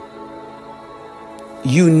person.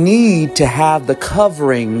 You need to have the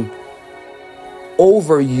covering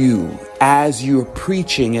over you as you're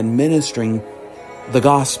preaching and ministering the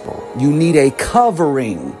gospel. You need a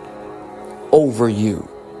covering over you.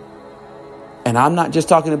 And I'm not just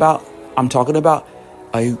talking about, I'm talking about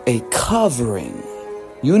a covering.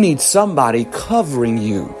 You need somebody covering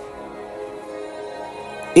you.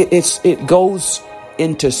 It goes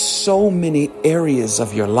into so many areas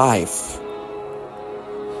of your life.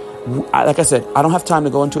 Like I said, I don't have time to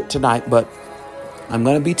go into it tonight, but I'm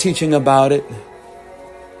going to be teaching about it.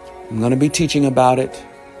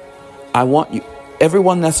 I want you,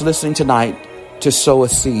 everyone that's listening tonight, to sow a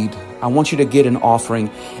seed. I want you to get an offering,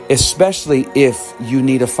 especially if you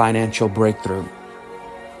need a financial breakthrough.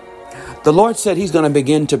 The Lord said He's going to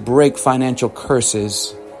begin to break financial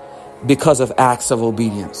curses because of acts of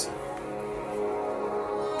obedience.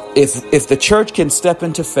 If the church can step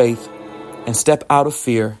into faith and step out of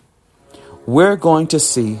fear, we're going to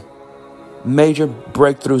see major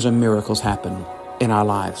breakthroughs and miracles happen in our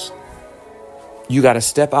lives. You got to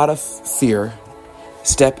step out of fear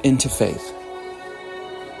Step into faith.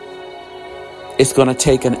 It's going to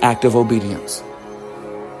take an act of obedience.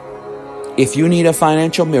 If you need a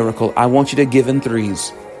financial miracle, I want you to give in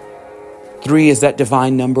threes. 3 is that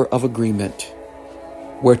divine number of agreement.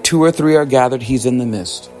 Where 2 or 3 are gathered, he's in the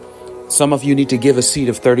midst. Some of you need to give a seed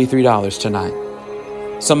of $33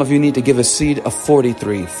 tonight. Some of you need to give a seed of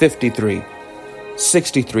 43, 53,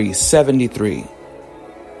 63, 73.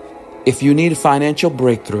 If you need a financial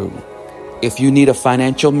breakthrough, if you need a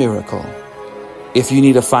financial miracle, if you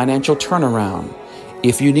need a financial turnaround,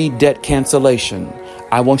 if you need debt cancellation,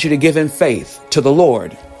 I want you to give in faith to the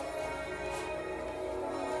Lord.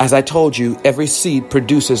 As I told you, every seed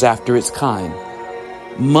produces after its kind.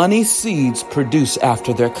 Money seeds produce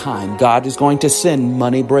after their kind. God is going to send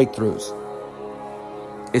money breakthroughs.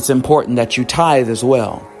 It's important that you tithe as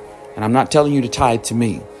well. And I'm not telling you to tithe to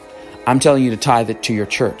me. I'm telling you to tithe it to your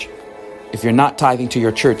church. If you're not tithing to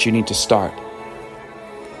your church, you need to start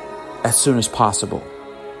as soon as possible.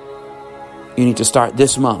 You need to start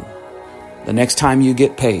this month. The next time you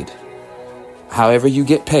get paid, however you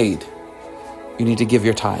get paid, you need to give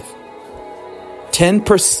your tithe.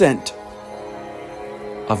 10%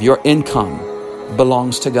 of your income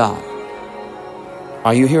belongs to God.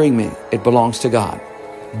 Are you hearing me? It belongs to God.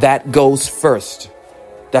 That goes first.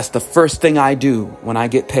 That's the first thing I do when I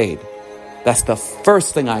get paid. That's the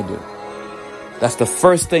first thing I do. That's the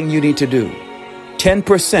first thing you need to do.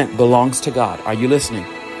 10% belongs to God. Are you listening?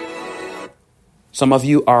 Some of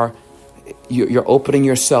you you're opening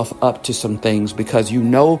yourself up to some things because you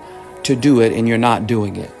know to do it and you're not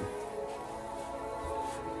doing it.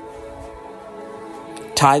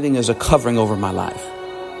 Tithing is a covering over my life.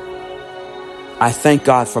 I thank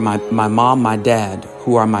God for my mom, my dad,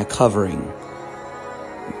 who are my covering.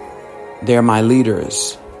 They're my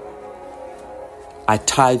leaders. I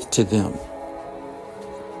tithe to them.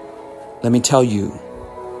 Let me tell you,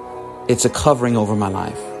 it's a covering over my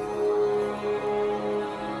life.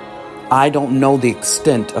 I don't know the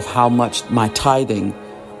extent of how much my tithing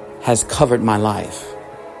has covered my life.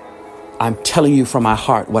 I'm telling you from my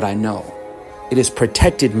heart what I know. It has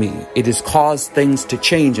protected me. It has caused things to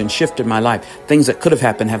change and shift in my life. Things that could have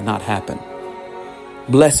happened have not happened.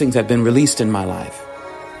 Blessings have been released in my life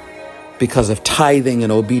because of tithing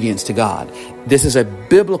and obedience to God. This is a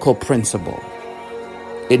biblical principle.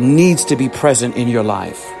 It needs to be present in your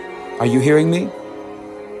life. Are you hearing me?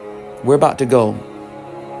 We're about to go.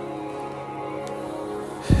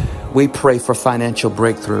 We pray for financial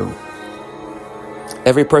breakthrough.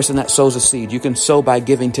 Every person that sows a seed, you can sow by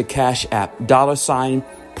giving to Cash App,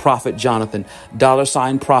 $Prophet Jonathan,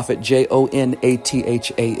 $Prophet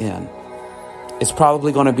JONATHAN. It's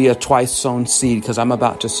probably going to be a twice sown seed because I'm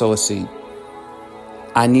about to sow a seed.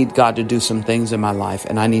 I need God to do some things in my life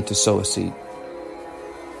and I need to sow a seed.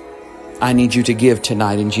 I need you to give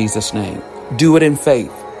tonight in Jesus' name. Do it in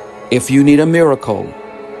faith. If you need a miracle,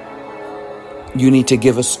 you need to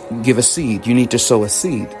give a seed. You need to sow a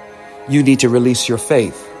seed. You need to release your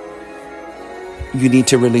faith. You need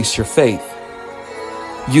to release your faith.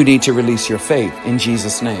 You need to release your faith in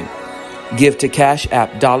Jesus' name. Give to Cash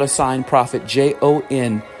App, $Prophet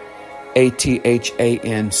JONATHAN.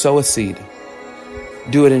 Sow a seed.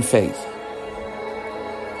 Do it in faith.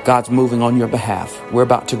 God's moving on your behalf. We're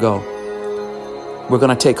about to go. We're going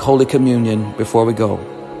to take Holy Communion before we go.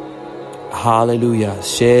 Hallelujah.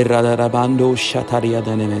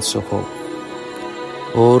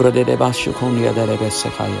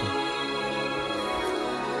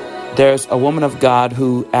 There's a woman of God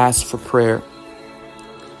who asked for prayer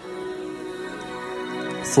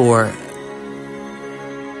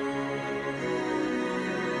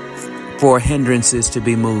for hindrances to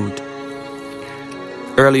be moved.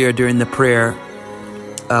 Earlier during the prayer,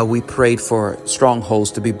 we prayed for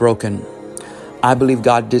strongholds to be broken. I believe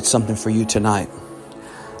God did something for you tonight.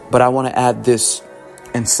 But I want to add this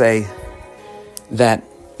and say that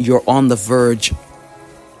you're on the verge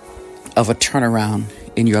of a turnaround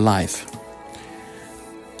in your life.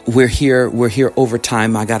 We're here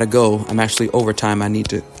overtime. I got to go. I'm actually overtime.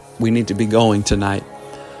 We need to be going tonight.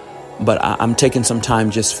 But I'm taking some time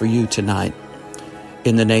just for you tonight.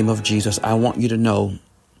 In the name of Jesus, I want you to know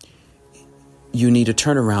you need a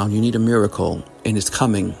turnaround. You need a miracle, and it's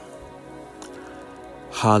coming.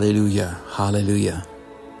 Hallelujah. Hallelujah.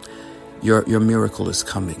 Your miracle is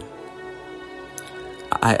coming.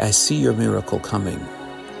 I see your miracle coming.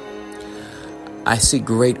 I see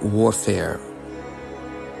great warfare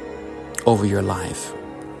over your life.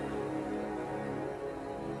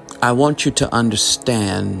 I want you to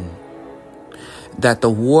understand that the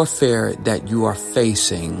warfare that you are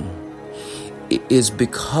facing is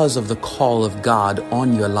because of the call of God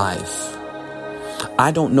on your life.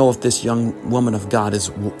 I don't know if this young woman of God is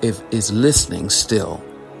listening still,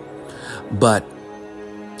 but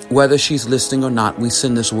whether she's listening or not, we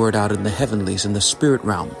send this word out in the heavenlies, in the spirit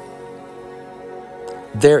realm.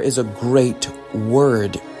 There is a great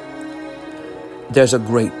word. There's a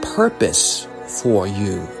great purpose for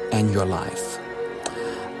you and your life.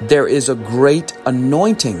 There is a great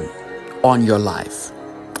anointing on your life.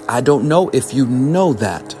 I don't know if you know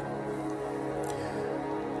that.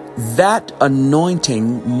 That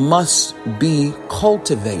anointing must be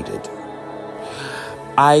cultivated.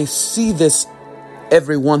 I see this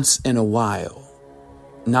every once in a while,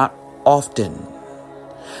 not often,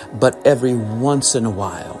 but every once in a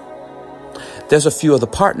while. There's a few of the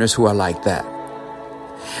partners who are like that.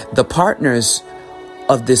 The partners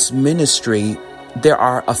of this ministry, there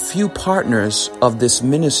are a few partners of this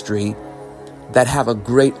ministry that have a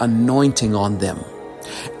great anointing on them.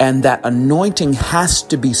 And that anointing has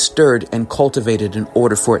to be stirred and cultivated in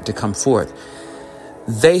order for it to come forth.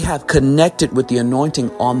 They have connected with the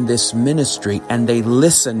anointing on this ministry and they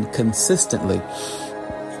listen consistently.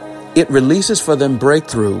 It releases for them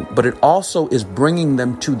breakthrough, but it also is bringing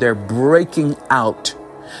them to their breaking out,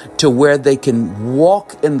 to where they can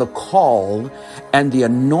walk in the call and the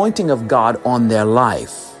anointing of God on their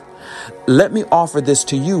life. Let me offer this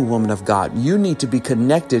to you, woman of God. You need to be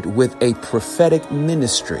connected with a prophetic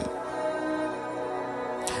ministry.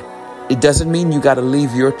 It doesn't mean you got to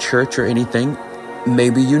leave your church or anything.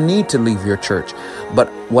 Maybe you need to leave your church. But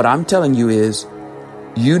what I'm telling you is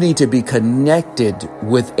you need to be connected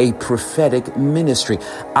with a prophetic ministry.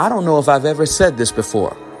 I don't know if I've ever said this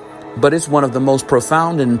before, but it's one of the most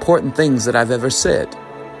profound and important things that I've ever said.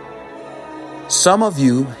 Some of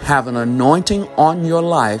you have an anointing on your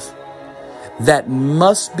life that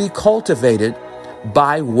must be cultivated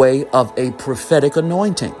by way of a prophetic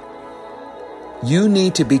anointing. You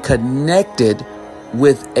need to be connected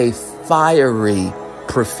with a fiery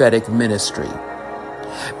prophetic ministry,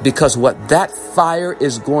 because what that fire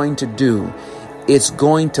is going to do, it's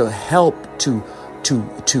going to help to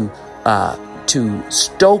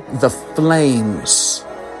stoke the flames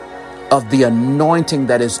of the anointing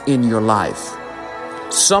that is in your life.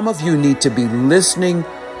 Some of you need to be listening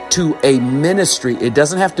to a ministry. It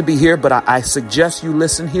doesn't have to be here, but I suggest you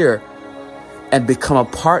listen here and become a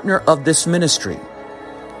partner of this ministry.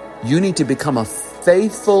 You need to become a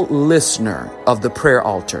faithful listener of the prayer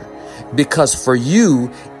altar, because for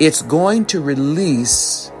you, it's going to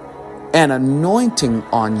release an anointing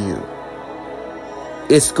on you.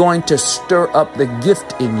 It's going to stir up the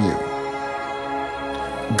gift in you.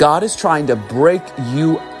 God is trying to break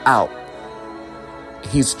you out.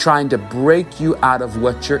 He's trying to break you out of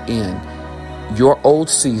what you're in, your old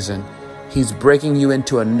season. He's breaking you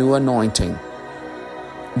into a new anointing.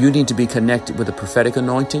 You need to be connected with a prophetic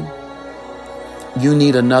anointing. You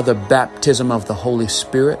need another baptism of the Holy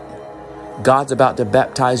Spirit. God's about to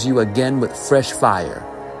baptize you again with fresh fire.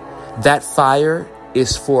 That fire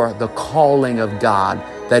is for the calling of God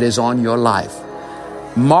that is on your life.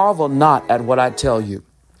 Marvel not at what I tell you.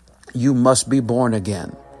 You must be born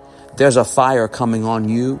again. There's a fire coming on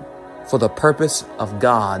you for the purpose of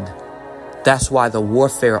God. That's why the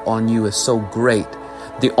warfare on you is so great.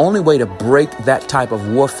 The only way to break that type of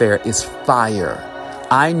warfare is fire.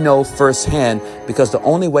 I know firsthand, because the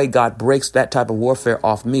only way God breaks that type of warfare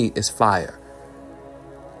off me is fire.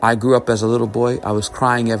 I grew up as a little boy. I was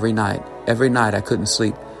crying every night. Every night I couldn't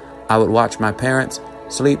sleep. I would watch my parents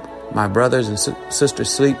sleep, my brothers and sisters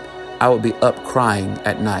sleep. I would be up crying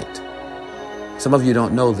at night. Some of you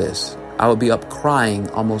don't know this. I would be up crying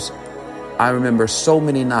almost. I remember so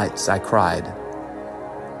many nights I cried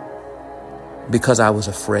because I was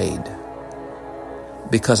afraid,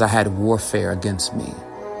 because I had warfare against me,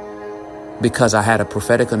 because I had a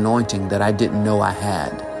prophetic anointing that I didn't know I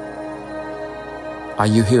had. Are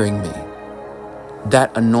you hearing me?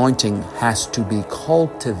 That anointing has to be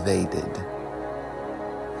cultivated.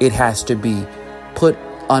 It has to be put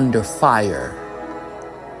under fire,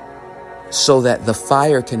 so that the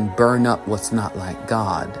fire can burn up what's not like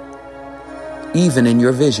God. Even in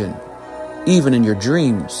your vision, even in your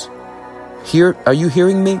dreams. Are you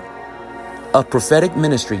hearing me? A prophetic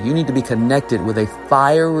ministry. You need to be connected with a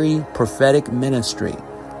fiery prophetic ministry,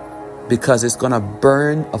 because it's going to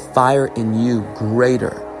burn a fire in you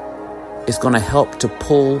greater. It's going to help to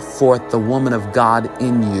pull forth the woman of God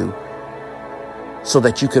in you, so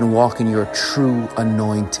that you can walk in your true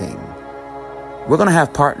anointing. We're going to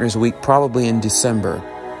have Partners Week probably in December,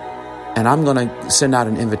 and I'm going to send out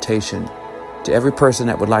an invitation to every person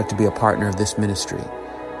that would like to be a partner of this ministry.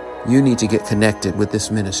 You need to get connected with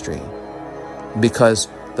this ministry, because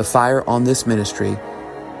the fire on this ministry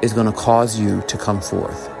is going to cause you to come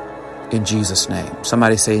forth in Jesus' name.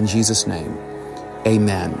 Somebody say, in Jesus' name.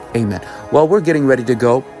 Amen. Amen. Well, we're getting ready to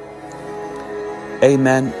go.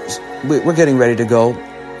 Amen. We're getting ready to go.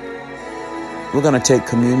 We're going to take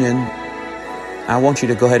communion. I want you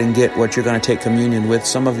to go ahead and get what you're going to take communion with.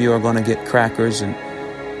 Some of you are going to get crackers, and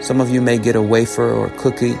some of you may get a wafer or a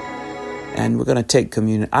cookie, and we're going to take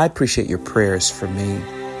communion. I appreciate your prayers for me.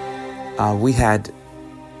 We had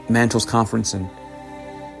Mantles Conference, and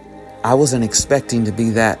I wasn't expecting to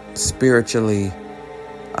be that spiritually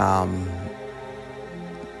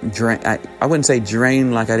drained. I wouldn't say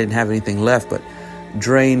drained like I didn't have anything left, but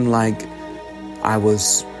drained like I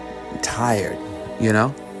was tired,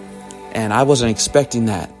 And I wasn't expecting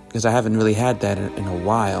that because I haven't really had that in a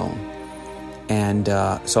while. And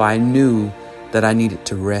so I knew that I needed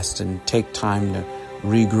to rest and take time to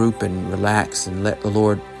regroup and relax and let the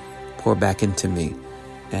Lord pour back into me.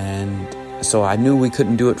 And so I knew we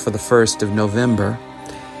couldn't do it for the 1st of November.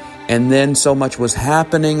 And then so much was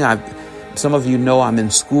happening. Some of you know I'm in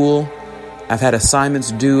school. I've had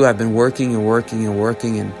assignments due. I've been working,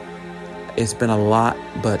 and it's been a lot,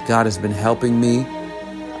 but God has been helping me.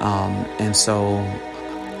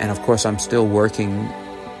 And of course, I'm still working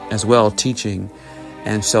as well, teaching.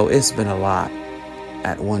 And so it's been a lot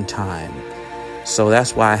at one time. So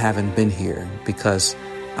that's why I haven't been here, because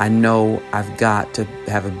I know I've got to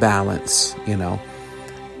have a balance.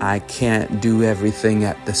 I can't do everything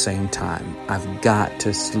at the same time. I've got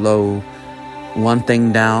to slow one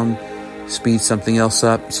thing down, speed something else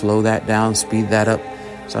up, slow that down, speed that up.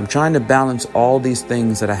 So I'm trying to balance all these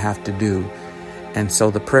things that I have to do. And so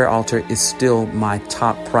the prayer altar is still my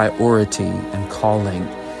top priority and calling,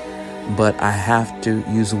 but I have to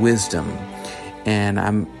use wisdom. And I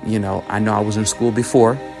know I was in school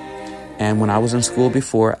before. And when I was in school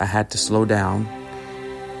before, I had to slow down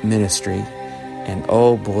ministry. And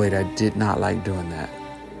oh boy, I did not like doing that.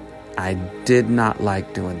 I did not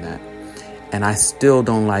like doing that. And I still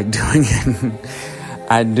don't like doing it.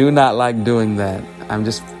 I do not like doing that. I'm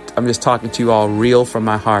just talking to you all real from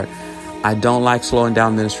my heart. I don't like slowing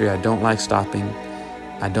down ministry. I don't like stopping.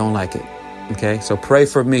 I don't like it. Okay. So pray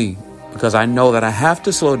for me, because I know that I have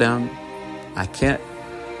to slow down. I can't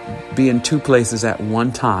be in two places at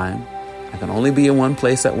one time. I can only be in one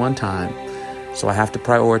place at one time. So I have to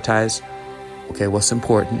prioritize. Okay. What's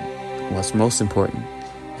important? What's most important?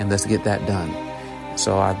 And let's get that done.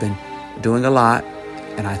 So I've been doing a lot,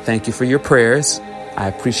 and I thank you for your prayers. I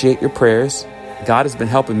appreciate your prayers. God has been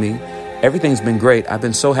helping me. Everything's been great. I've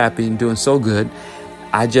been so happy and doing so good.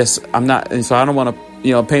 I'm not, and so I don't want to,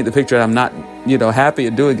 paint the picture that I'm not, happy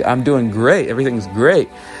and I'm doing great. Everything's great.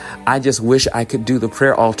 I just wish I could do the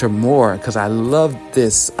prayer altar more, because I love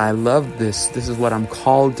this. This is what I'm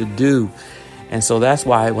called to do. And so that's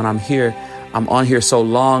why when I'm here, I'm on here so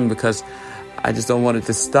long, because I just don't want it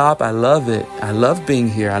to stop. I love it. I love being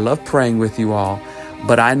here. I love praying with you all,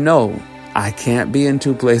 but I know I can't be in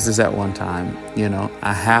two places at one time.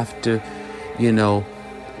 I have to,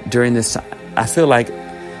 during this time, I feel like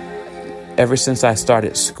ever since I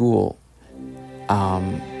started school,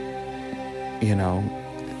 and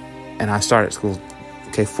I started school,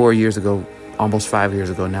 4 years ago, almost 5 years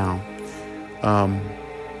ago now.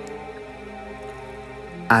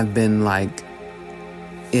 I've been like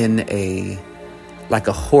a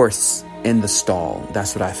horse in the stall.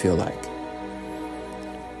 That's what I feel like.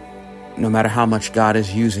 No matter how much God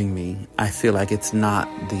is using me, I feel like it's not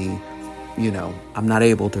I'm not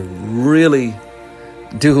able to really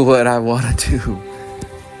do what I want to do.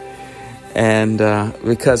 And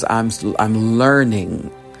because I'm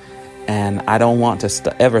learning, and I don't want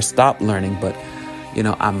to ever stop learning, but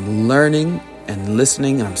I'm learning and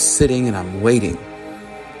listening, and I'm sitting and I'm waiting.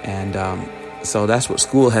 And so that's what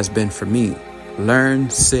school has been for me. Learn,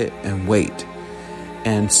 sit, and wait.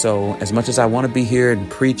 And so as much as I want to be here and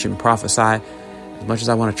preach and prophesy, as much as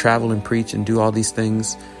I want to travel and preach and do all these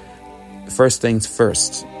things, first things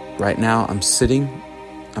first. Right now, I'm sitting,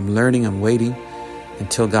 I'm learning, I'm waiting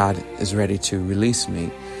until God is ready to release me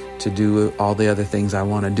to do all the other things I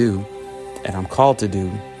want to do and I'm called to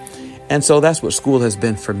do. And so that's what school has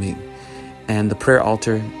been for me. And the prayer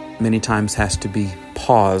altar many times has to be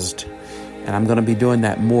paused. And I'm going to be doing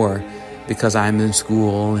that more because I'm in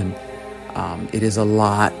school, and it is a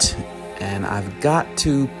lot, and I've got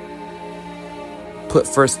to put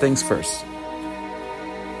first things first.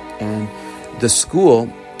 And the school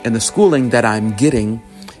and the schooling that I'm getting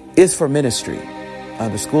is for ministry.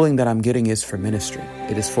 The schooling that I'm getting is for ministry.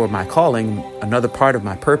 It is for my calling, another part of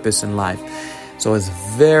my purpose in life. So it's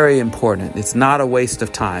very important. It's not a waste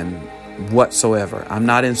of time whatsoever. I'm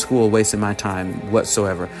not in school wasting my time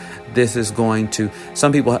whatsoever. this is going to,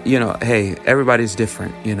 some people, hey, everybody's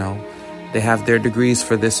different, they have their degrees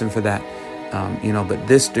for this and for that, but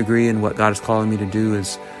this degree and what God is calling me to do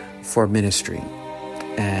is for ministry.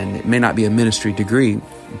 And it may not be a ministry degree,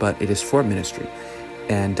 but it is for ministry.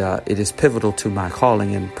 And it is pivotal to my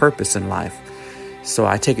calling and purpose in life. So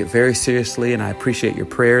I take it very seriously, and I appreciate your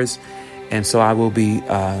prayers. And so I will be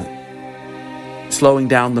slowing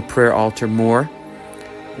down the prayer altar more.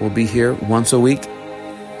 We'll be here once a week,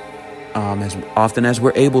 as often as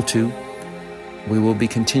we're able to. We will be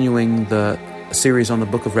continuing the series on the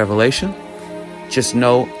book of Revelation. Just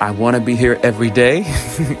know I want to be here every day.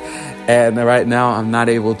 And right now I'm not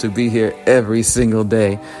able to be here every single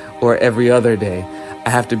day or every other day. I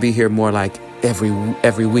have to be here more like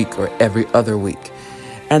every week or every other week.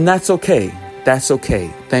 And that's okay. That's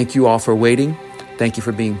okay. Thank you all for waiting. Thank you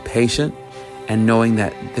for being patient and knowing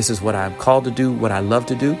that this is what I'm called to do, what I love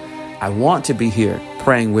to do. I want to be here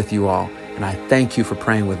praying with you all. And I thank you for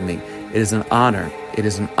praying with me. It is an honor. It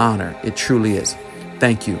is an honor. It truly is.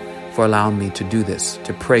 Thank you for allowing me to do this,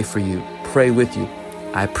 to pray for you, pray with you.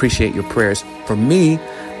 I appreciate your prayers for me.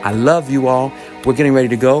 I love you all. We're getting ready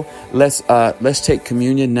to go. Let's take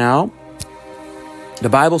communion now. The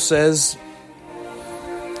Bible says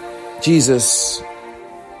Jesus,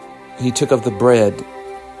 he took of the bread,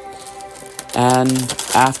 and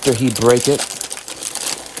after he brake it,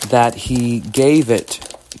 that he gave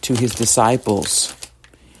it to his disciples,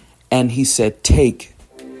 and he said, "Take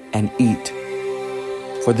and eat,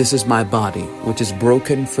 for this is my body, which is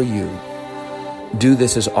broken for you. Do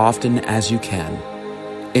this as often as you can,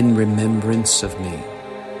 in remembrance of me."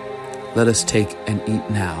 Let us take and eat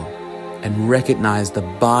now and recognize the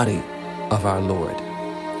body of our Lord.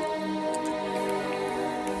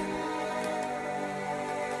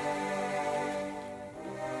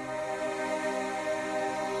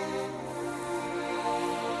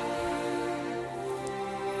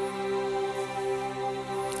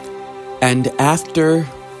 And after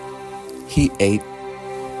he ate,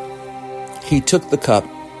 he took the cup,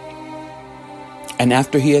 and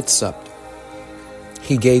after he had supped,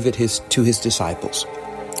 he gave it to his disciples.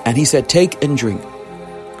 And he said, "Take and drink,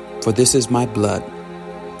 for this is my blood,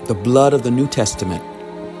 the blood of the New Testament.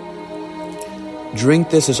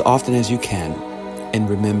 Drink this as often as you can in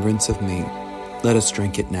remembrance of me." Let us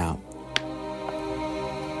drink it now.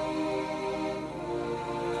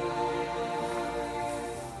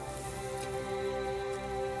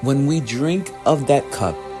 When we drink of that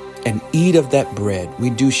cup and eat of that bread, we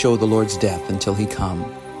do show the Lord's death until he come.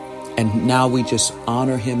 And now we just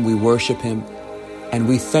honor him, we worship him, and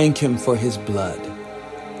we thank him for his blood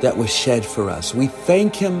that was shed for us. We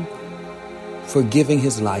thank him for giving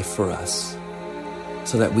his life for us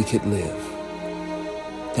so that we could live.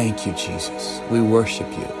 Thank you, Jesus. We worship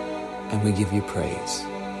you and we give you praise.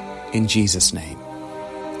 In Jesus' name,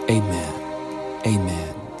 amen,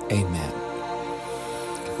 amen, amen.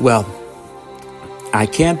 Well, I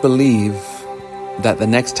can't believe that the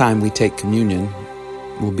next time we take communion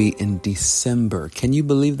will be in December. Can you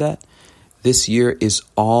believe that? This year is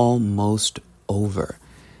almost over.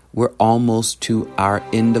 We're almost to our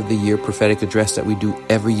end of the year prophetic address that we do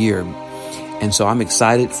every year. And so I'm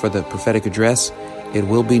excited for the prophetic address. It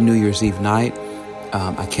will be New Year's Eve night.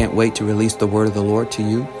 I can't wait to release the word of the Lord to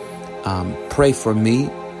you. Pray for me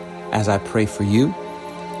as I pray for you.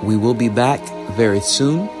 We will be back very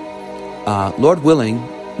soon. Lord willing,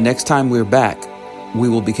 next time we're back, we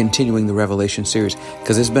will be continuing the Revelation series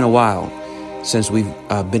because it's been a while since we've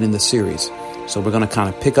been in the series. So we're going to kind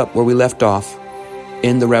of pick up where we left off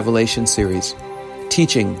in the Revelation series,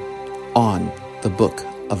 teaching on the book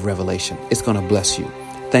of Revelation. It's going to bless you.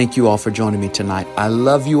 Thank you all for joining me tonight. I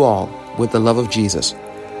love you all with the love of Jesus.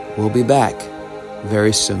 We'll be back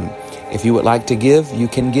very soon. If you would like to give, you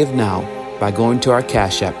can give now by going to our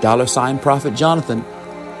Cash App, $Prophet Jonathan,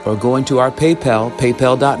 or going to our PayPal,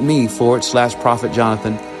 paypal.me/Prophet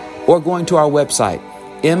Jonathan, or going to our website,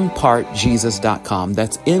 impartjesus.com.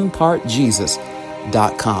 That's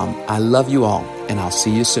impartjesus.com. I love you all, and I'll see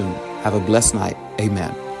you soon. Have a blessed night.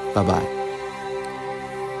 Amen. Bye-bye.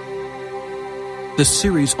 The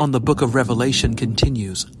series on the book of Revelation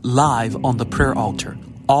continues live on the prayer altar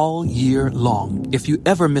all year long. If you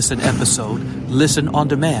ever miss an episode, listen on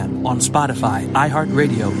demand on Spotify,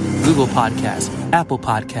 iHeartRadio, Google Podcasts, Apple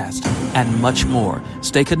Podcasts, and much more.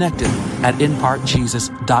 Stay connected at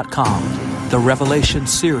impartjesus.com. The Revelation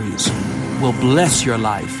series will bless your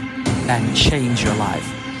life and change your life.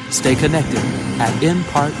 Stay connected at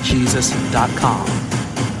impartjesus.com.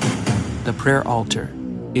 The prayer altar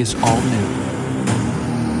is all new.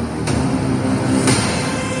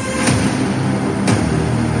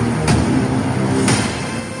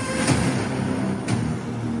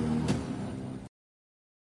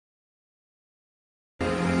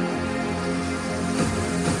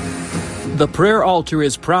 The prayer altar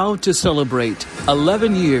is proud to celebrate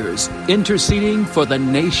 11 years interceding for the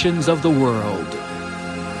nations of the world.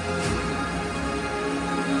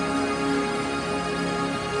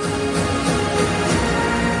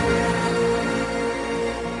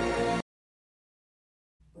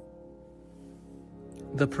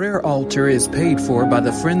 The prayer altar is paid for by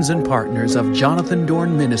the friends and partners of Jonathan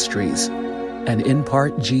Dorn Ministries and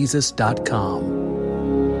InPartJesus.com.